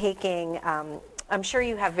you taking, I'm sure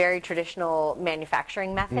you have very traditional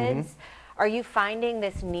manufacturing methods. Mm-hmm. Are you finding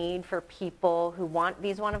this need for people who want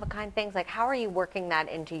these one-of-a-kind things? Like, how are you working that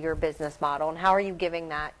into your business model, and how are you giving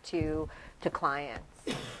that to clients?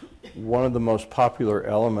 One of the most popular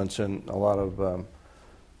elements in a lot of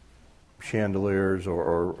chandeliers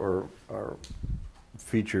or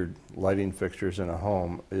featured lighting fixtures in a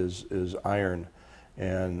home is iron,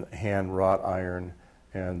 and hand-wrought iron,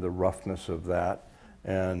 and the roughness of that,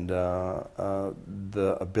 and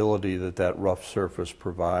the ability that rough surface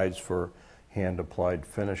provides for hand-applied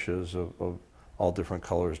finishes of all different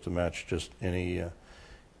colors to match just any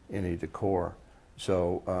decor.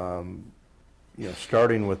 So, you know,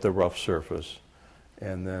 starting with the rough surface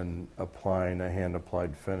and then applying a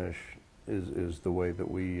hand-applied finish is the way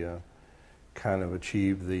that we kind of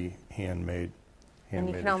achieve the handmade And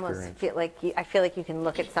you can experience. almost feel like, I feel like you can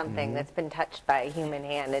look at something Mm-hmm. that's been touched by a human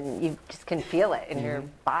hand and you just can feel it in Mm-hmm. your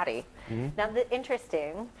body. Now,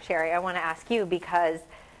 interesting, Sherri, I want to ask you, because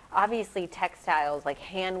obviously textiles, like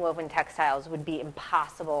hand-woven textiles, would be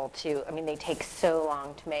impossible to, I mean, they take so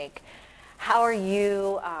long to make. How are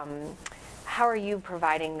you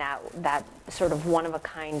providing that sort of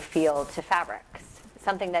one-of-a-kind feel to fabrics?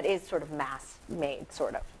 Something that is sort of mass-made,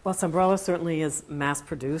 sort of. Well, Sunbrella certainly is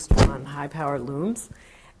mass-produced on high-powered looms,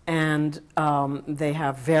 and they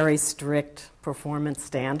have very strict performance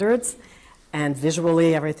standards, and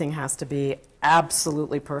visually everything has to be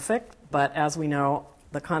absolutely perfect. But as we know,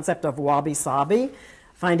 the concept of wabi-sabi,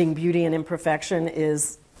 finding beauty in imperfection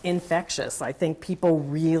is infectious. I think people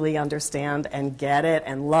really understand and get it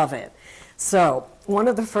and love it. So one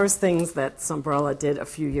of the first things that Sunbrella did a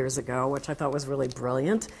few years ago, which I thought was really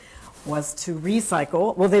brilliant, was to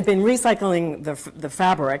recycle. Well, they've been recycling the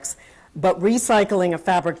fabrics, but recycling a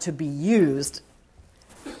fabric to be used.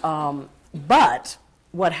 But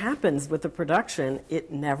what happens with the production,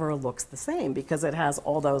 it never looks the same because it has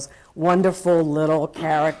all those wonderful little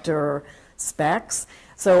character specks.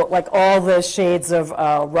 So like all the shades of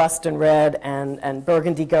rust and red and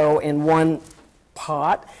burgundy go in one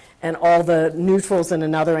pot and all the neutrals in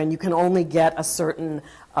another, and you can only get a certain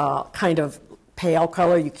kind of pale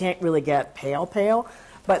color. You can't really get pale,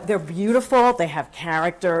 but they're beautiful, they have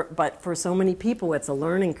character, but for so many people it's a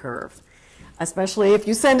learning curve, especially if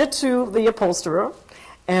you send it to the upholsterer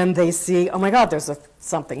and they see, oh my God, there's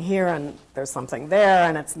something here and there's something there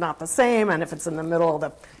and it's not the same, and if it's in the middle of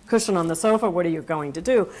the cushion on the sofa, what are you going to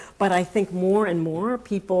do? But I think more and more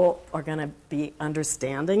people are going to be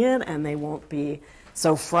understanding it and they won't be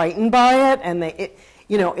so frightened by it, and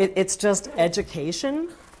it's just education.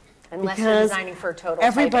 Unless you're designing for a total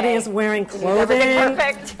everybody type A. is wearing You do clothing.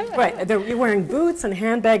 everything perfect. Right, you're wearing boots and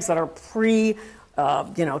handbags that are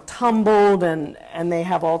tumbled, and they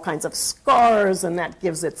have all kinds of scars, and that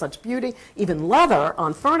gives it such beauty. Even leather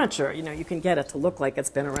on furniture, you can get it to look like it's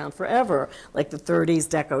been around forever, like the 30s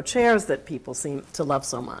deco chairs that people seem to love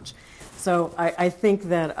so much. So I think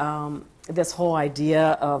that this whole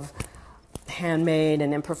idea of handmade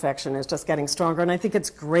and imperfection is just getting stronger, and I think it's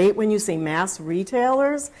great when you see mass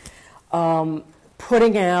retailers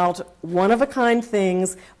putting out one-of-a-kind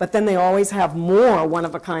things, but then they always have more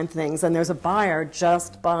one-of-a-kind things, and there's a buyer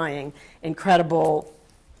just buying incredible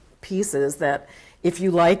pieces that if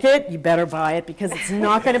you like it, you better buy it because it's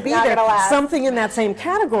not going to be there. Something in that same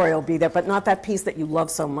category will be there, but not that piece that you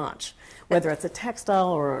love so much, whether it's a textile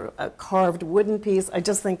or a carved wooden piece. I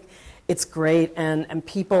just think it's great, and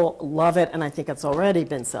people love it, and I think it's already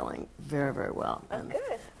been selling very, very well. Oh,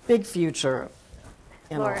 good. Big future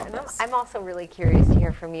in all Laura, of this. I'm also really curious to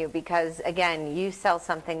hear from you because, again, you sell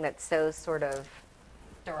something that's so sort of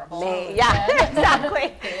Durable. Yeah,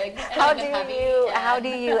 exactly. Big How and heavy, how do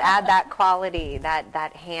you add that quality,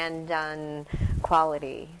 that hand done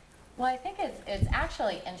quality? Well, I think it's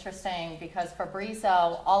actually interesting because for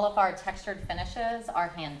Brizo, all of our textured finishes are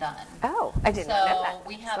hand done. Oh, I didn't know that. So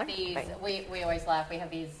we have these, we always laugh, we have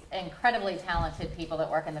these incredibly talented people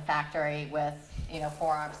that work in the factory with,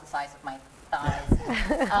 forearms the size of my thighs.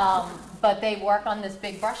 But they work on this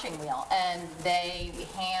big brushing wheel and they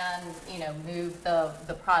hand, move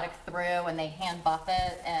the product through and they hand buff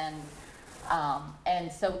it, and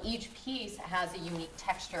so each piece has a unique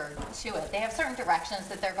texture to it. They have certain directions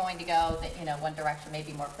that they're going to go that, one direction may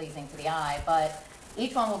be more pleasing to the eye, but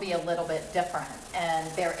each one will be a little bit different.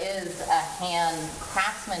 And there is a hand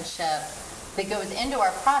craftsmanship that goes into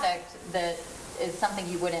our product that is something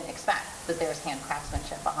you wouldn't expect that there's hand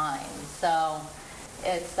craftsmanship behind. So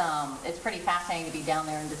it's pretty fascinating to be down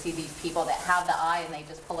there and to see these people that have the eye and they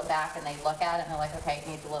just pull it back and they look at it and they're like, okay, it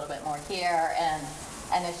needs a little bit more here, and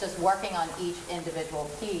it's just working on each individual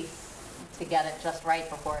piece to get it just right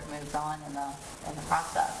before it moves on in the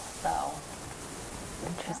process. So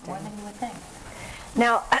Interesting. More than you would think.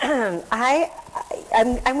 Now,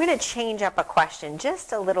 I'm going to change up a question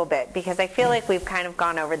just a little bit because I feel like we've kind of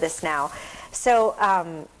gone over this now. So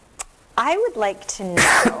I would like to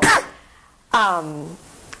know,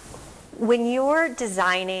 when you're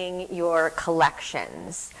designing your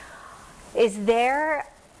collections, is there,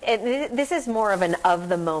 this is more of an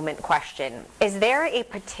of-the-moment question, is there a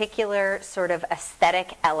particular sort of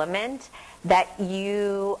aesthetic element that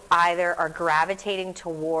you either are gravitating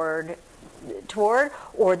toward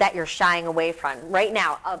or that you're shying away from right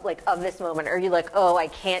now of this moment? Are you like, oh, I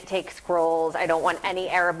can't take scrolls, I don't want any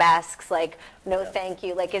arabesques, like no thank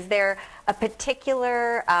you? Like, is there a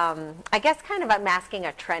particular I guess kind of I'm asking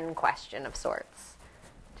a trend question of sorts.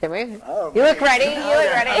 Jimmy? Oh, you look ready. You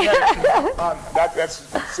look ready. That's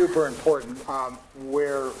super important.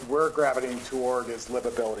 Where we're gravitating toward is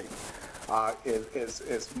livability.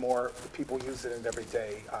 Is more, people use it in every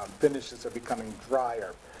day. Finishes are becoming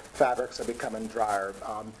drier. Fabrics are becoming drier.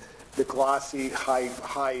 The glossy, high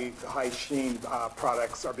sheen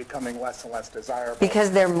products are becoming less and less desirable. Because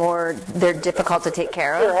they're difficult to take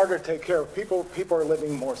care of? They're harder to take care of. People are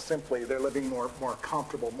living more simply. They're living more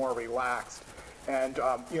comfortable, more relaxed. And,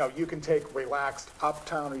 you can take relaxed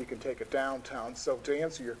uptown or you can take it downtown. So to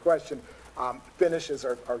answer your question, finishes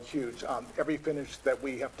are huge. Every finish that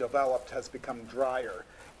we have developed has become drier,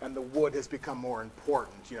 and the wood has become more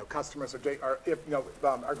important. Customers are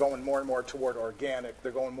going more and more toward organic.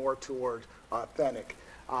 They're going more toward authentic.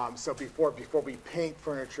 So before we paint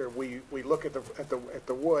furniture, we look at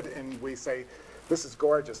the wood and we say, this is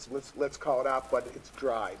gorgeous, let's call it out, but it's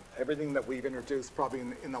dry. Everything that we've introduced probably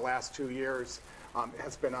in the last 2 years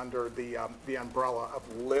has been under the umbrella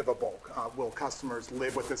of livable. Will customers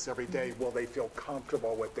live with this every day? Will they feel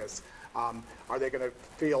comfortable with this? Are they going to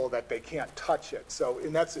feel that they can't touch it? So,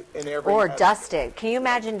 and that's in every... Or dust it. Can you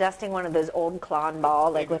imagine dusting one of those old Klon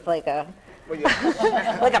ball, like with like a... Well,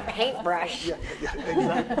 yeah. like a paintbrush.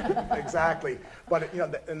 Yeah, exactly. But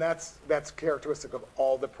and that's characteristic of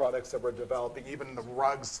all the products that we're developing. Even the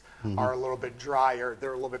rugs are a little bit drier.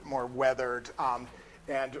 They're a little bit more weathered.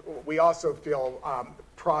 And we also feel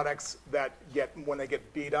products that when they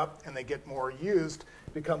get beat up and they get more used,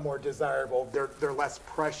 become more desirable. They're less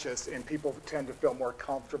precious, and people tend to feel more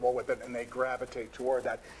comfortable with it, and they gravitate toward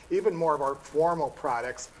that. Even more of our formal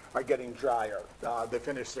products are getting drier. The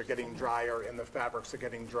finishes are getting drier, and the fabrics are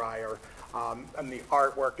getting drier, and the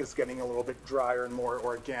artwork is getting a little bit drier and more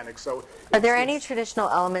organic. So, are there any traditional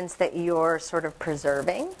elements that you're sort of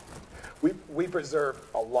preserving? We preserve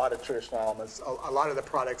a lot of traditional elements. A lot of the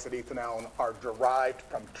products at Ethan Allen are derived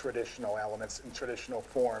from traditional elements and traditional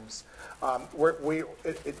forms.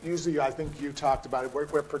 Usually, I think you talked about it, we're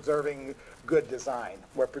preserving good design.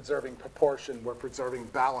 We're preserving proportion. We're preserving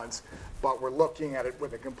balance. But we're looking at it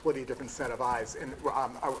with a completely different set of eyes. And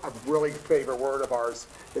a really favorite word of ours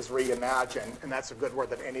is reimagine. And that's a good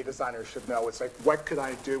word that any designer should know. It's like, what could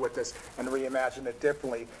I do with this and reimagine it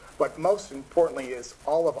differently? But most importantly is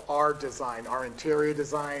all of our design, our interior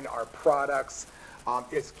design, our products,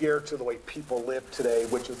 it's geared to the way people live today,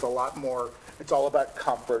 which is a lot more, it's all about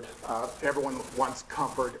comfort. Everyone wants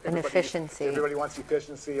comfort. And efficiency. Everybody wants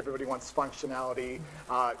efficiency. Everybody wants functionality.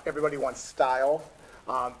 Everybody wants style.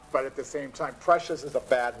 But at the same time, precious is a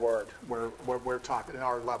bad word. We're talking at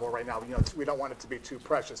our level right now. We don't want it to be too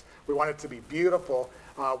precious. We want it to be beautiful.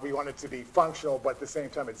 We want it to be functional, but at the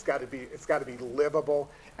same time, it's got to be livable,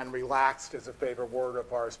 and relaxed is a favorite word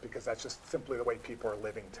of ours because that's just simply the way people are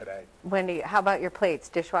living today. Wendy, how about your plates?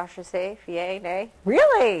 Dishwasher safe? Yay, nay?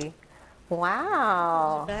 Really?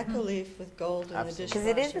 Wow. Tobacco leaf with gold in the dishwasher. Because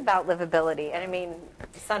it is about livability. And I mean,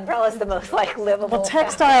 Sunbrella is the most like livable. Well,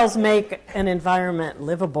 textiles make an environment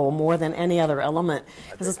livable more than any other element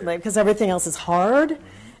because everything else is hard,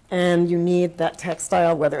 and you need that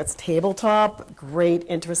textile, whether it's tabletop, great,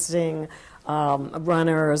 interesting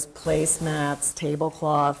runners, placemats,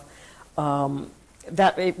 tablecloth.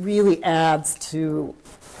 That it really adds to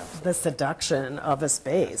the seduction of a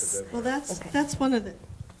space. Well, that's one of the...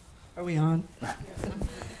 Are we on?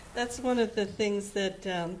 That's one of the things that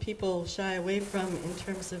people shy away from in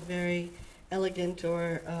terms of very elegant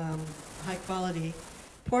or high-quality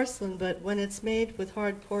porcelain. But when it's made with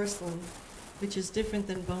hard porcelain, which is different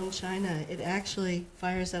than bone china, it actually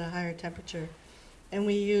fires at a higher temperature. And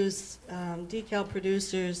we use decal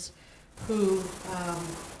producers who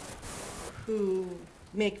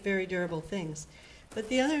make very durable things. But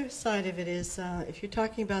the other side of it is, if you're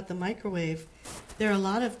talking about the microwave, there are a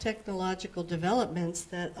lot of technological developments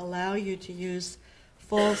that allow you to use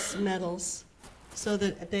false metals so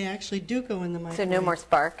that they actually do go in the microwave. So no more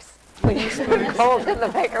sparks? When you hold in the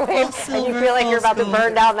microwave False silver, and you feel like you're about to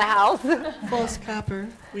burn down the house? False copper,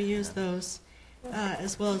 we use those,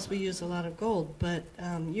 as well as we use a lot of gold. But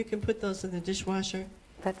you can put those in the dishwasher,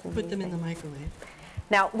 put them in the microwave.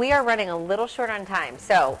 Now, we are running a little short on time,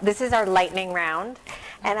 so this is our lightning round,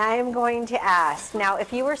 and I am going to ask, now,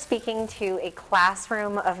 if you were speaking to a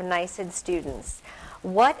classroom of NYSID students,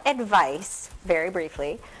 what advice, very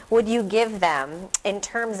briefly, would you give them in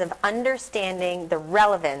terms of understanding the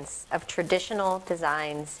relevance of traditional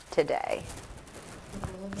designs today?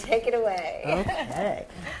 Take it away. Okay.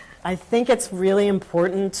 I think it's really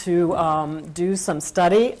important to do some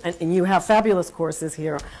study, and you have fabulous courses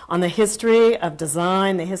here on the history of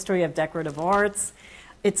design, the history of decorative arts.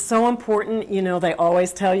 It's so important, they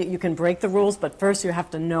always tell you can break the rules, but first you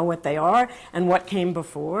have to know what they are and what came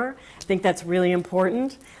before. I think that's really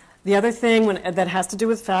important. The other thing that has to do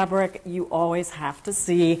with fabric, you always have to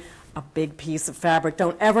see a big piece of fabric.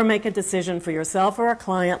 Don't ever make a decision for yourself or a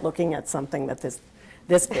client looking at something that this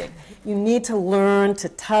big. You need to learn to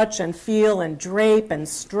touch and feel and drape and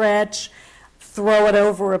stretch, throw it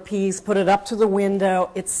over a piece, put it up to the window.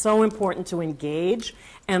 It's so important to engage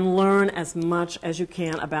and learn as much as you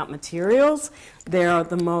can about materials. They're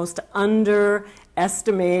the most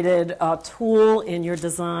underestimated tool in your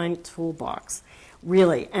design toolbox,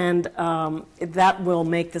 really. And that will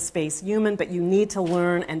make the space human, but you need to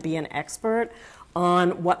learn and be an expert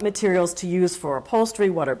on what materials to use for upholstery,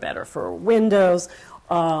 what are better for windows.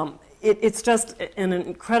 It's just an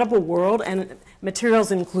incredible world, and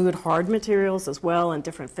Materials include hard materials as well and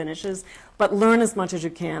different finishes, but learn as much as you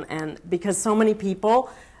can. And because so many people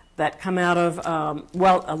that come out of,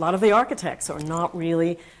 well, a lot of the architects are not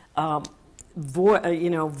really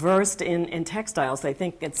versed in textiles. They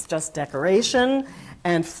think it's just decoration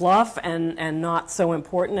and fluff and not so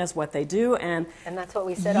important as what they do. And that's what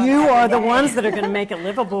we sit on. You are the ones that are going to make it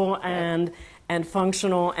livable and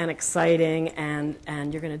functional and exciting, and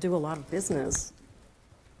you're going to do a lot of business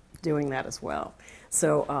doing that as well.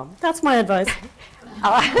 So that's my advice.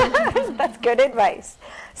 That's good advice.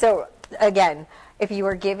 So again, if you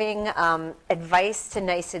were giving advice to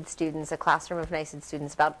NYSID students, a classroom of NYSID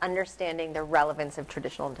students, about understanding the relevance of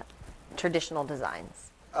traditional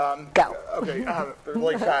designs, go. Okay,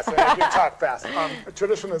 really fast. I can talk fast.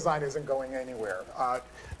 Traditional design isn't going anywhere.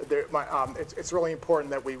 It's really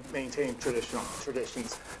important that we maintain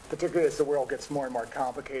traditions, particularly as the world gets more and more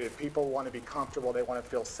complicated. People want to be comfortable. They want to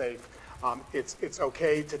feel safe. It's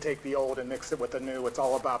okay to take the old and mix it with the new. It's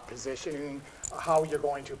all about positioning, how you're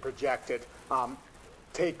going to project it.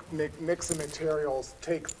 Mix the materials,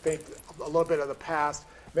 take a little bit of the past,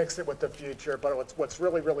 mix it with the future. But what's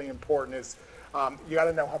really, really important is you got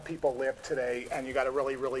to know how people live today, and you got to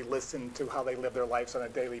really, really listen to how they live their lives on a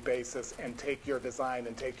daily basis, and take your design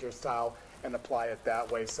and take your style and apply it that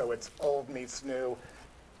way. So it's old meets new,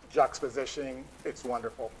 juxtapositioning. It's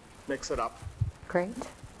wonderful. Mix it up. Great.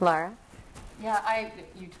 Laura? Yeah,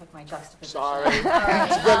 you took my juxtaposition. Sorry. It's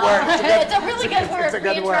a good word. It's a really good word. It's a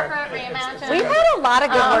good word. Reinterpret, reimagine. We've had a lot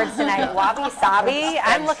of good words tonight. Wabi-sabi.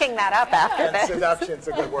 I'm looking that up after And this. seduction's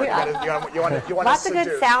a good word. You want to Lots seduce. of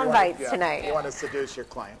good sound bites tonight. You want to seduce your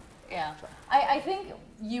client. Yeah. I think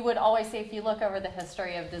you would always see, if you look over the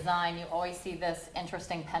history of design, you always see this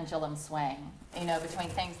interesting pendulum swing, between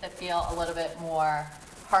things that feel a little bit more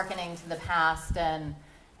hearkening to the past and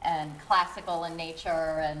classical in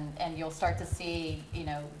nature, and you'll start to see,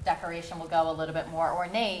 decoration will go a little bit more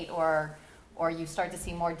ornate, or you start to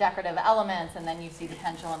see more decorative elements, and then you see the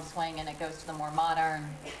pendulum swing and it goes to the more modern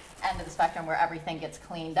end of the spectrum where everything gets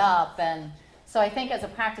cleaned up. And so I think as a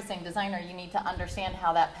practicing designer, you need to understand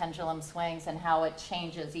how that pendulum swings and how it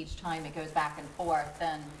changes each time it goes back and forth.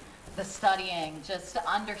 And the studying, just to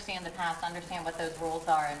understand the past, understand what those rules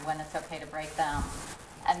are and when it's okay to break them.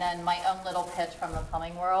 And then my own little pitch from the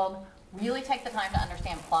plumbing world, really take the time to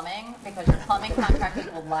understand plumbing, because your plumbing contractors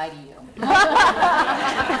will lie to you.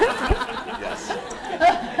 Yes.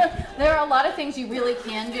 There are a lot of things you really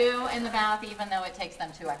can do in the bath, even though it takes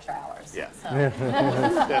them 2 extra hours. Yeah. So.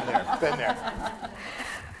 Been there.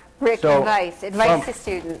 Rick, So, advice to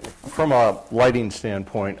students. From a lighting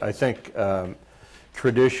standpoint, I think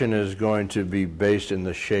tradition is going to be based in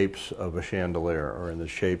the shapes of a chandelier or in the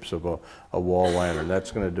shapes of a wall lantern.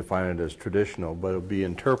 That's going to define it as traditional, but it'll be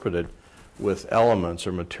interpreted with elements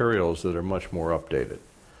or materials that are much more updated.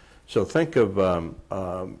 So think of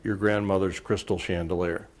your grandmother's crystal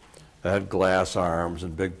chandelier that had glass arms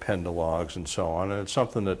and big pendologs and so on, and it's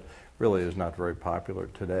something that really is not very popular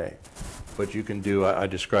today. But you can do, I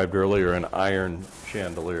described earlier, an iron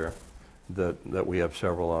chandelier that we have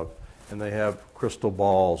several of. And they have crystal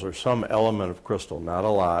balls or some element of crystal, not a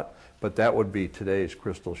lot, but that would be today's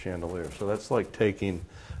crystal chandelier. So that's like taking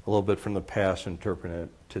a little bit from the past and interpreting it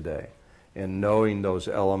today. And knowing those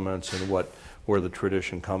elements and where the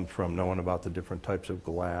tradition comes from, knowing about the different types of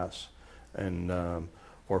glass and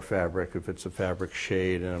or fabric, if it's a fabric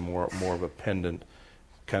shade and more of a pendant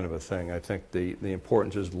kind of a thing. I think the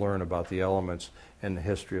importance is learn about the elements and the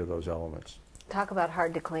history of those elements. Talk about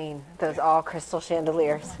hard to clean, those all crystal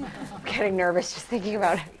chandeliers. I'm getting nervous just thinking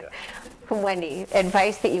about it. Wendy,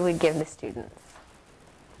 advice that you would give the students?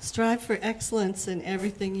 Strive for excellence in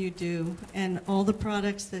everything you do, and all the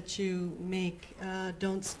products that you make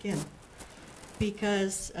don't skim,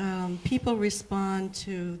 because people respond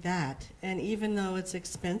to that. And even though it's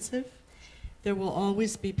expensive, there will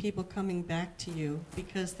always be people coming back to you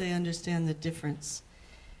because they understand the difference.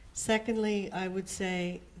 Secondly, I would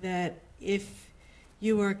say that if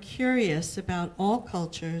you are curious about all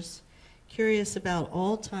cultures, curious about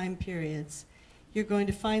all time periods, you're going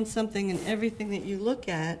to find something in everything that you look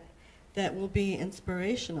at that will be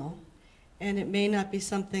inspirational. And it may not be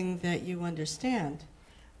something that you understand,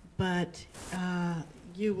 but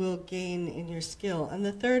you will gain in your skill. And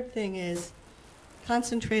the third thing is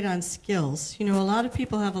concentrate on skills. You know, a lot of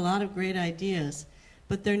people have a lot of great ideas,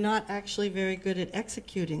 but they're not actually very good at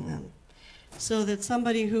executing them. So that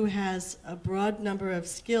somebody who has a broad number of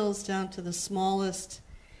skills down to the smallest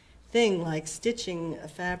thing, like stitching a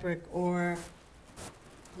fabric or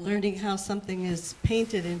learning how something is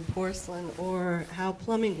painted in porcelain or how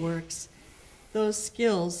plumbing works, those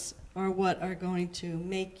skills are what are going to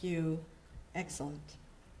make you Excellent.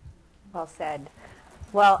 Well said.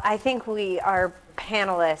 Well, I think our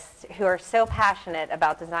panelists who are so passionate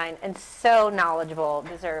about design and so knowledgeable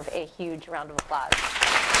deserve a huge round of applause.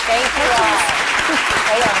 Thank you all.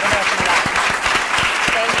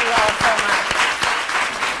 Thank you all so much.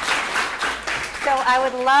 So I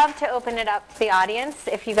would love to open it up to the audience.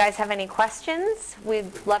 If you guys have any questions,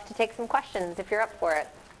 we'd love to take some questions if you're up for it.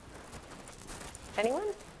 Anyone?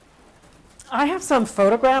 I have some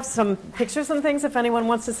photographs, some pictures and things if anyone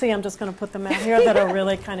wants to see. I'm just going to put them out here that are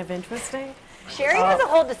really kind of interesting. Sherri has a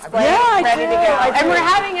whole display yeah, ready to go. I And do. we're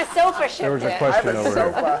having a sofa shift. There was a question over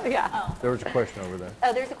there. Yeah. There was a question over there.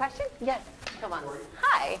 Oh, there's a question? Yes. Come on.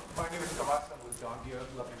 Hi. My name is Tomas. I'm with Donghia.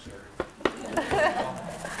 Lovely Sherri.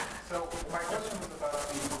 So my question was about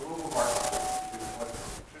the global market.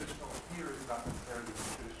 What's traditional here is not necessarily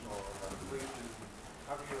traditional regulations.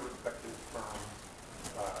 How do your respective firms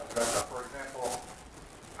address that? For example,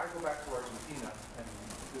 I go back to Argentina and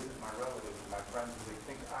visit my relatives and my friends, and they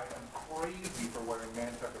think I am crazy for wearing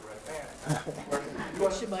Nantucket red pants.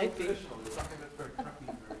 Which you might be. Traditional. It's something that's very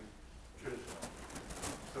tricky, very traditional.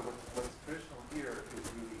 So what's traditional here is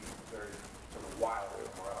really very sort of wild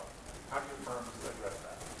everywhere else. How do your firms address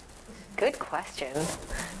that? Good question.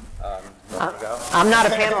 Go. I'm not a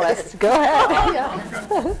panelist. Go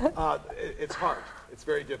ahead. It's hard. It's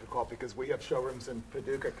very difficult because we have showrooms in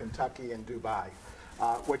Paducah, Kentucky, and Dubai.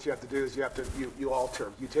 What you have to do is you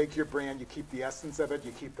alter. You take your brand, you keep the essence of it,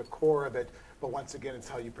 you keep the core of it, but once again, it's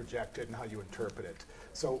how you project it and how you interpret it.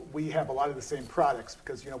 So we have a lot of the same products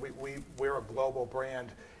because we're a global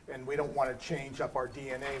brand, and we don't want to change up our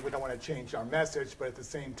DNA. We don't want to change our message, but at the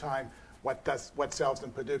same time, what sells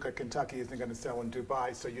in Paducah, Kentucky isn't going to sell in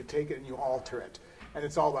Dubai. So you take it and you alter it. And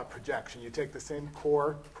it's all about projection. You take the same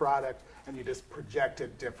core product and you just project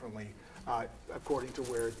it differently according to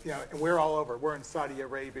where, and we're all over. We're in Saudi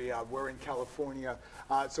Arabia, we're in California.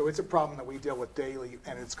 So it's a problem that we deal with daily,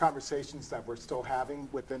 and it's conversations that we're still having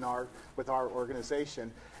with our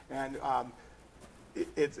organization. And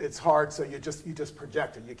it's hard, so you just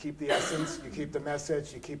project it. You keep the essence, you keep the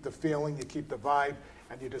message, you keep the feeling, you keep the vibe,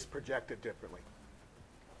 and you just project it differently.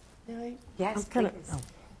 Yes, Kind of, please.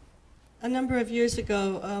 A number of years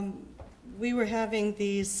ago, we were having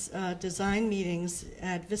these design meetings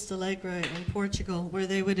at Vista Alegre in Portugal, where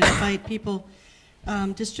they would invite people,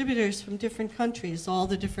 distributors from different countries, all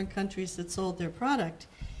the different countries that sold their product.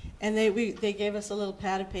 And they gave us a little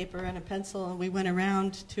pad of paper and a pencil, and we went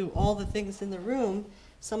around to all the things in the room.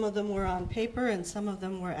 Some of them were on paper, and some of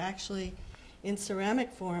them were actually in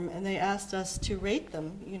ceramic form, and they asked us to rate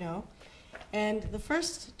them, And the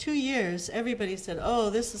first 2 years, everybody said, oh,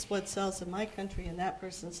 this is what sells in my country, and that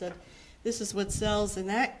person said, this is what sells in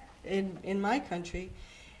my country.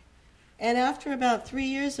 And after about 3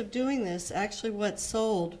 years of doing this, actually what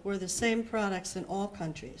sold were the same products in all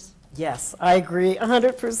countries. yes, I agree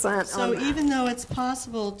 100%. So even though it's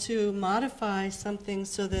possible to modify something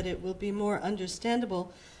so that it will be more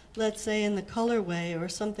understandable, let's say in the colorway or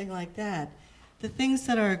something like that, the things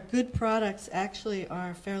that are good products actually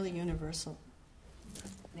are fairly universal.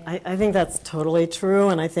 I think that's totally true,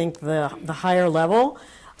 and I think the higher level,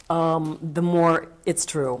 the more it's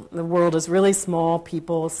true. The world is really small.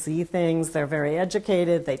 People see things. They're very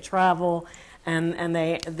educated. They travel, and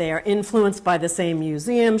they are influenced by the same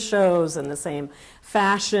museum shows and the same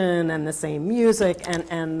fashion and the same music,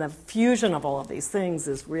 and the fusion of all of these things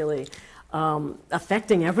is really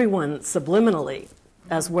affecting everyone subliminally,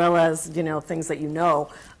 as well as things that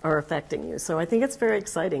are affecting you. So I think it's very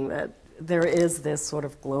exciting that there is this sort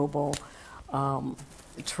of global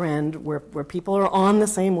trend where people are on the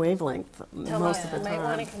same wavelength most of the You might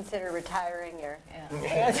want time. to consider retiring your.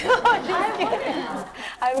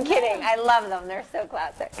 I'm kidding. I love them. They're so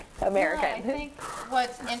classic, American. I think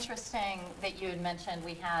what's interesting that you had mentioned,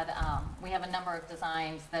 we have a number of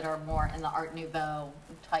designs that are more in the Art Nouveau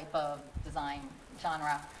type of design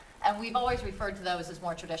genre. And we've always referred to those as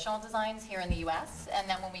more traditional designs here in the US. And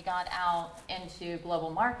then when we got out into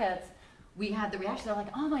global markets, we had the reaction, they're like,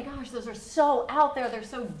 oh my gosh, those are so out there, they're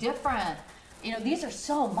so different. These are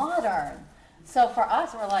so modern. So for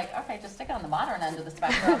us, we're like, okay, just stick on the modern end of the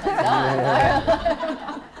spectrum and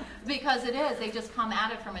done. Because it is, they just come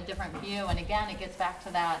at it from a different view. And again, it gets back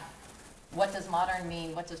to that, what does modern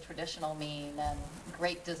mean? What does traditional mean? And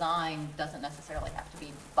great design doesn't necessarily have to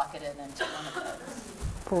be bucketed into one of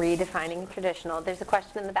those. Redefining traditional. There's a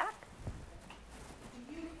question in the back.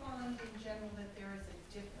 Do you find in general that there is a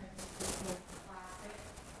difference between classic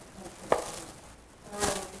and traditional, or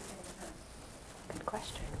are they the same thing? Good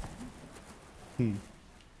question.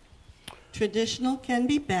 Traditional can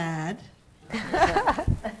be bad.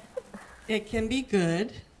 It can be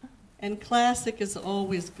good. And classic is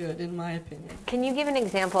always good, in my opinion. Can you give an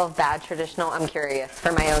example of bad traditional? I'm curious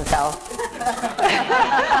for my own self.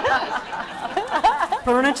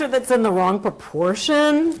 Furniture that's in the wrong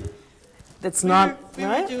proportion, that's not, We were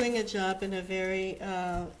right? doing a job in a very,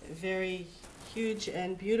 very huge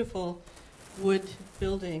and beautiful wood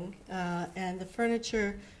building, and the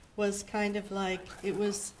furniture was kind of like, it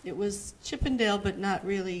was Chippendale, but not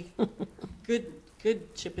really good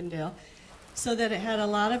Chippendale. So that it had a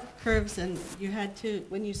lot of curves, and you had to,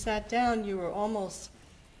 when you sat down, you were almost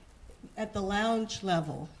at the lounge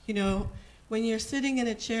level. You know, when you're sitting in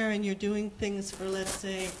a chair and you're doing things for, let's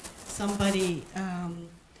say, somebody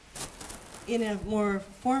in a more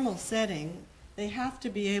formal setting, they have to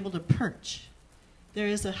be able to perch. There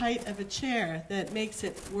is a height of a chair that makes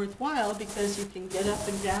it worthwhile because you can get up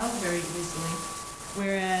and down very easily,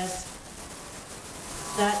 whereas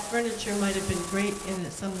that furniture might have been great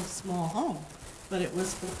in some small home, but it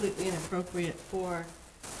was completely inappropriate for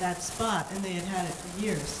that spot, and they had it for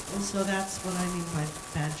years. And so that's what I mean by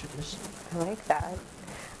bad tradition. I like that.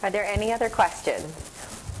 Are there any other questions?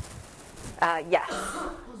 Yes.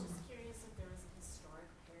 I was just curious if there was a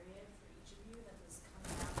historic period for each of you that was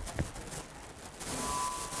coming out.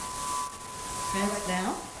 Trends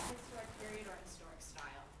now? Historic period or historic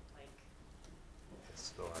style, like.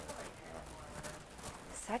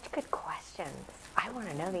 Such good questions. I want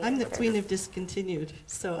to know the I'm the answers. queen of discontinued,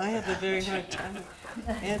 so I have a very hard time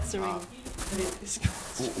answering these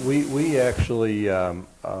questions. We actually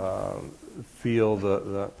feel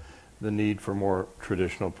the need for more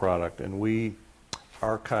traditional product, and we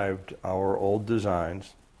archived our old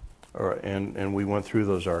designs, and we went through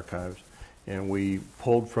those archives, and we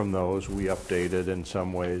pulled from those, we updated in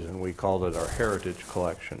some ways, and we called it our heritage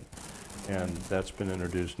collection. And that's been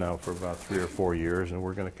introduced now for about 3 or 4 years, and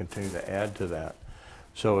we're going to continue to add to that.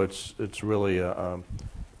 So it's really,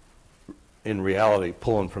 in reality,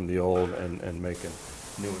 pulling from the old and making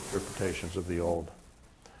new interpretations of the old.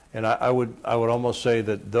 And I would almost say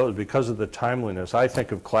that those, because of the timeliness, I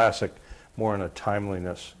think of classic more in a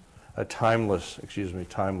timeless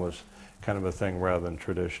kind of a thing rather than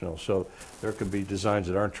traditional. So there could be designs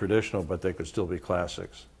that aren't traditional, but they could still be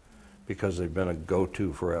classics because they've been a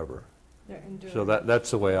go-to forever. So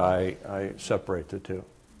that's the way I separate the two.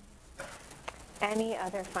 Any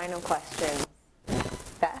other final questions?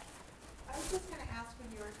 Beth? I was just going to ask, when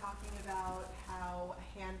you were talking about how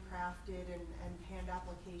handcrafted and hand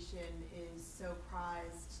application is so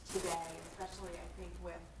prized today, especially I think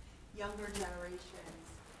with younger generations,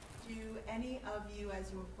 do any of you, as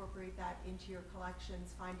you incorporate that into your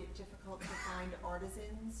collections, find it difficult to find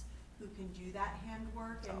artisans who can do that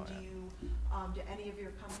handwork? And do any of your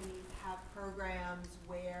companies have programs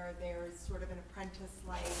where there's sort of an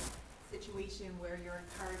apprentice-like situation where you're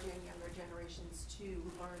encouraging younger generations to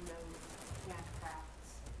learn those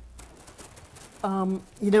handcrafts?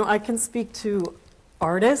 You know, I can speak to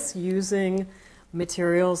artists using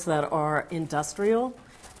materials that are industrial,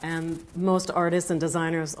 and most artists and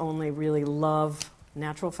designers only really love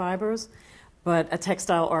natural fibers, but a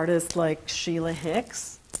textile artist like Sheila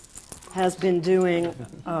Hicks has been doing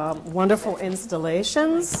wonderful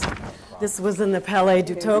installations. This was in the Palais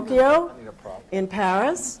du Tokyo in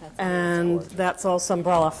Paris, and that's all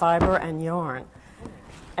Sunbrella fiber and yarn.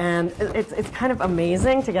 And it's kind of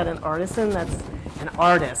amazing to get an artisan that's an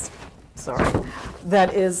artist,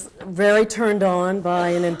 that is very turned on by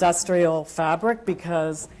an industrial fabric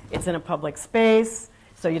because it's in a public space,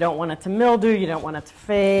 so you don't want it to mildew, you don't want it to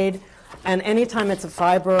fade. And anytime it's a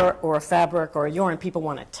fiber or a fabric or a yarn, people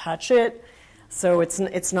want to touch it, so it's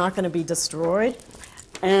not going to be destroyed.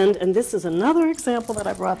 And this is another example that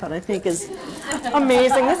I brought that I think is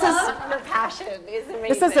amazing. This is Her passion is amazing.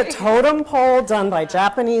 This is a totem pole done by a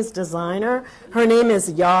Japanese designer. Her name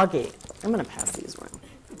is Yagi. I'm going to pass these around.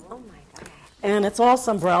 Oh my God. And it's all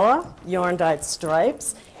Sunbrella, yarn-dyed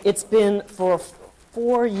stripes. It's been for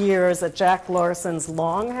 4 years at Jack Larson's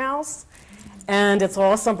Longhouse. And it's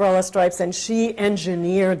all Sunbrella stripes, and she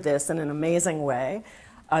engineered this in an amazing way.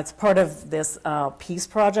 It's part of this peace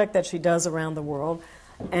project that she does around the world.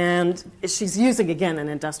 And she's using, again, an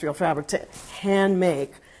industrial fabric to hand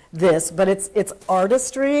make this, but it's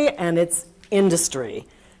artistry and it's industry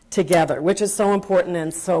together, which is so important.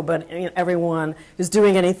 And so, but everyone who's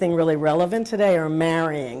doing anything really relevant today are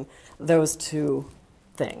marrying those two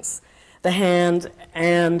things, the hand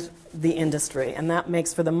and the industry. And that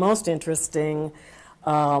makes for the most interesting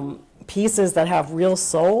pieces that have real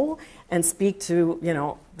soul and speak to,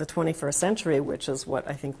 the 21st century, which is what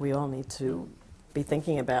I think we all need to be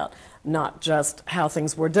thinking about, not just how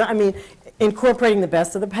things were done. I mean, incorporating the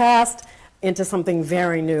best of the past, into something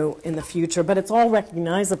very new in the future, but it's all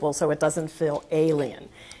recognizable, so it doesn't feel alien.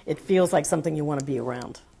 It feels like something you want to be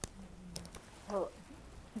around. Well,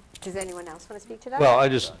 does anyone else want to speak to that? Well,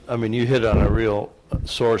 I mean, you hit on a real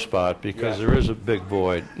sore spot because there is a big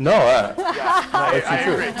void. No, I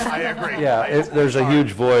agree. Yeah, there's a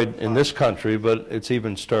huge void in this country, but it's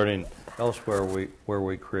even starting elsewhere where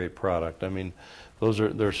we create product. I mean,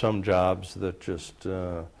 there's some jobs that just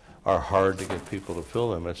are hard to get people to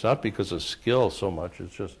fill them. It's not because of skill so much,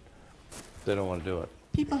 it's just they don't want to do it.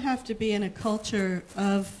 People have to be in a culture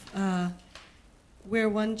of where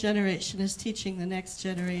one generation is teaching the next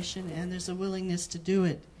generation, and there's a willingness to do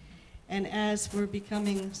it. And as we're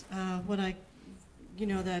becoming that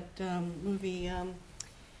movie,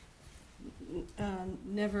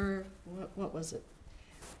 what was it?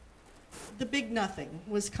 The Big Nothing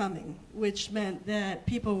was coming, which meant that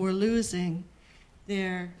people were losing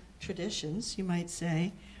their traditions, you might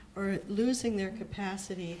say, or losing their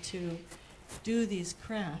capacity to do these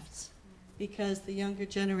crafts because the younger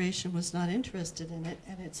generation was not interested in it,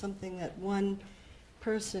 and it's something that one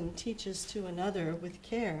person teaches to another with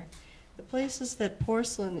care. The places that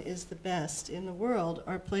porcelain is the best in the world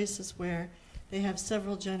are places where they have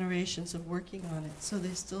several generations of working on it, so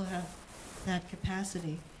they still have that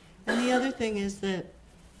capacity. And the other thing is that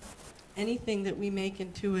anything that we make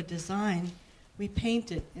into a design, we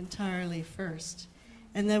paint it entirely first.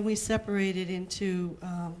 And then we separate it into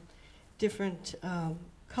different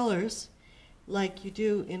colors, like you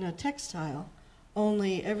do in a textile,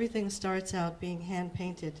 only everything starts out being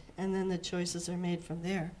hand-painted, and then the choices are made from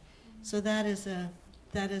there. So that is an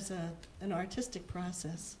artistic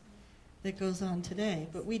process that goes on today.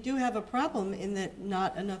 But we do have a problem in that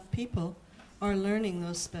not enough people are learning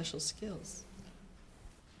those special skills.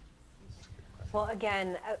 Well,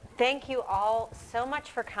 again, thank you all so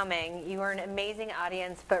much for coming. You are an amazing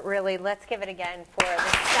audience, but really, let's give it again for the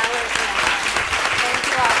stellar panel. Thank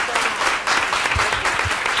you all so much.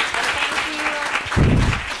 And thank you.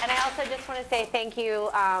 And I also just want to say thank you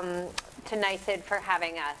to NYSID for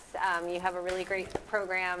having us. You have a really great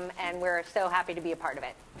program, and we're so happy to be a part of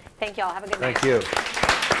it. Thank you all. Have a good night. Thank you.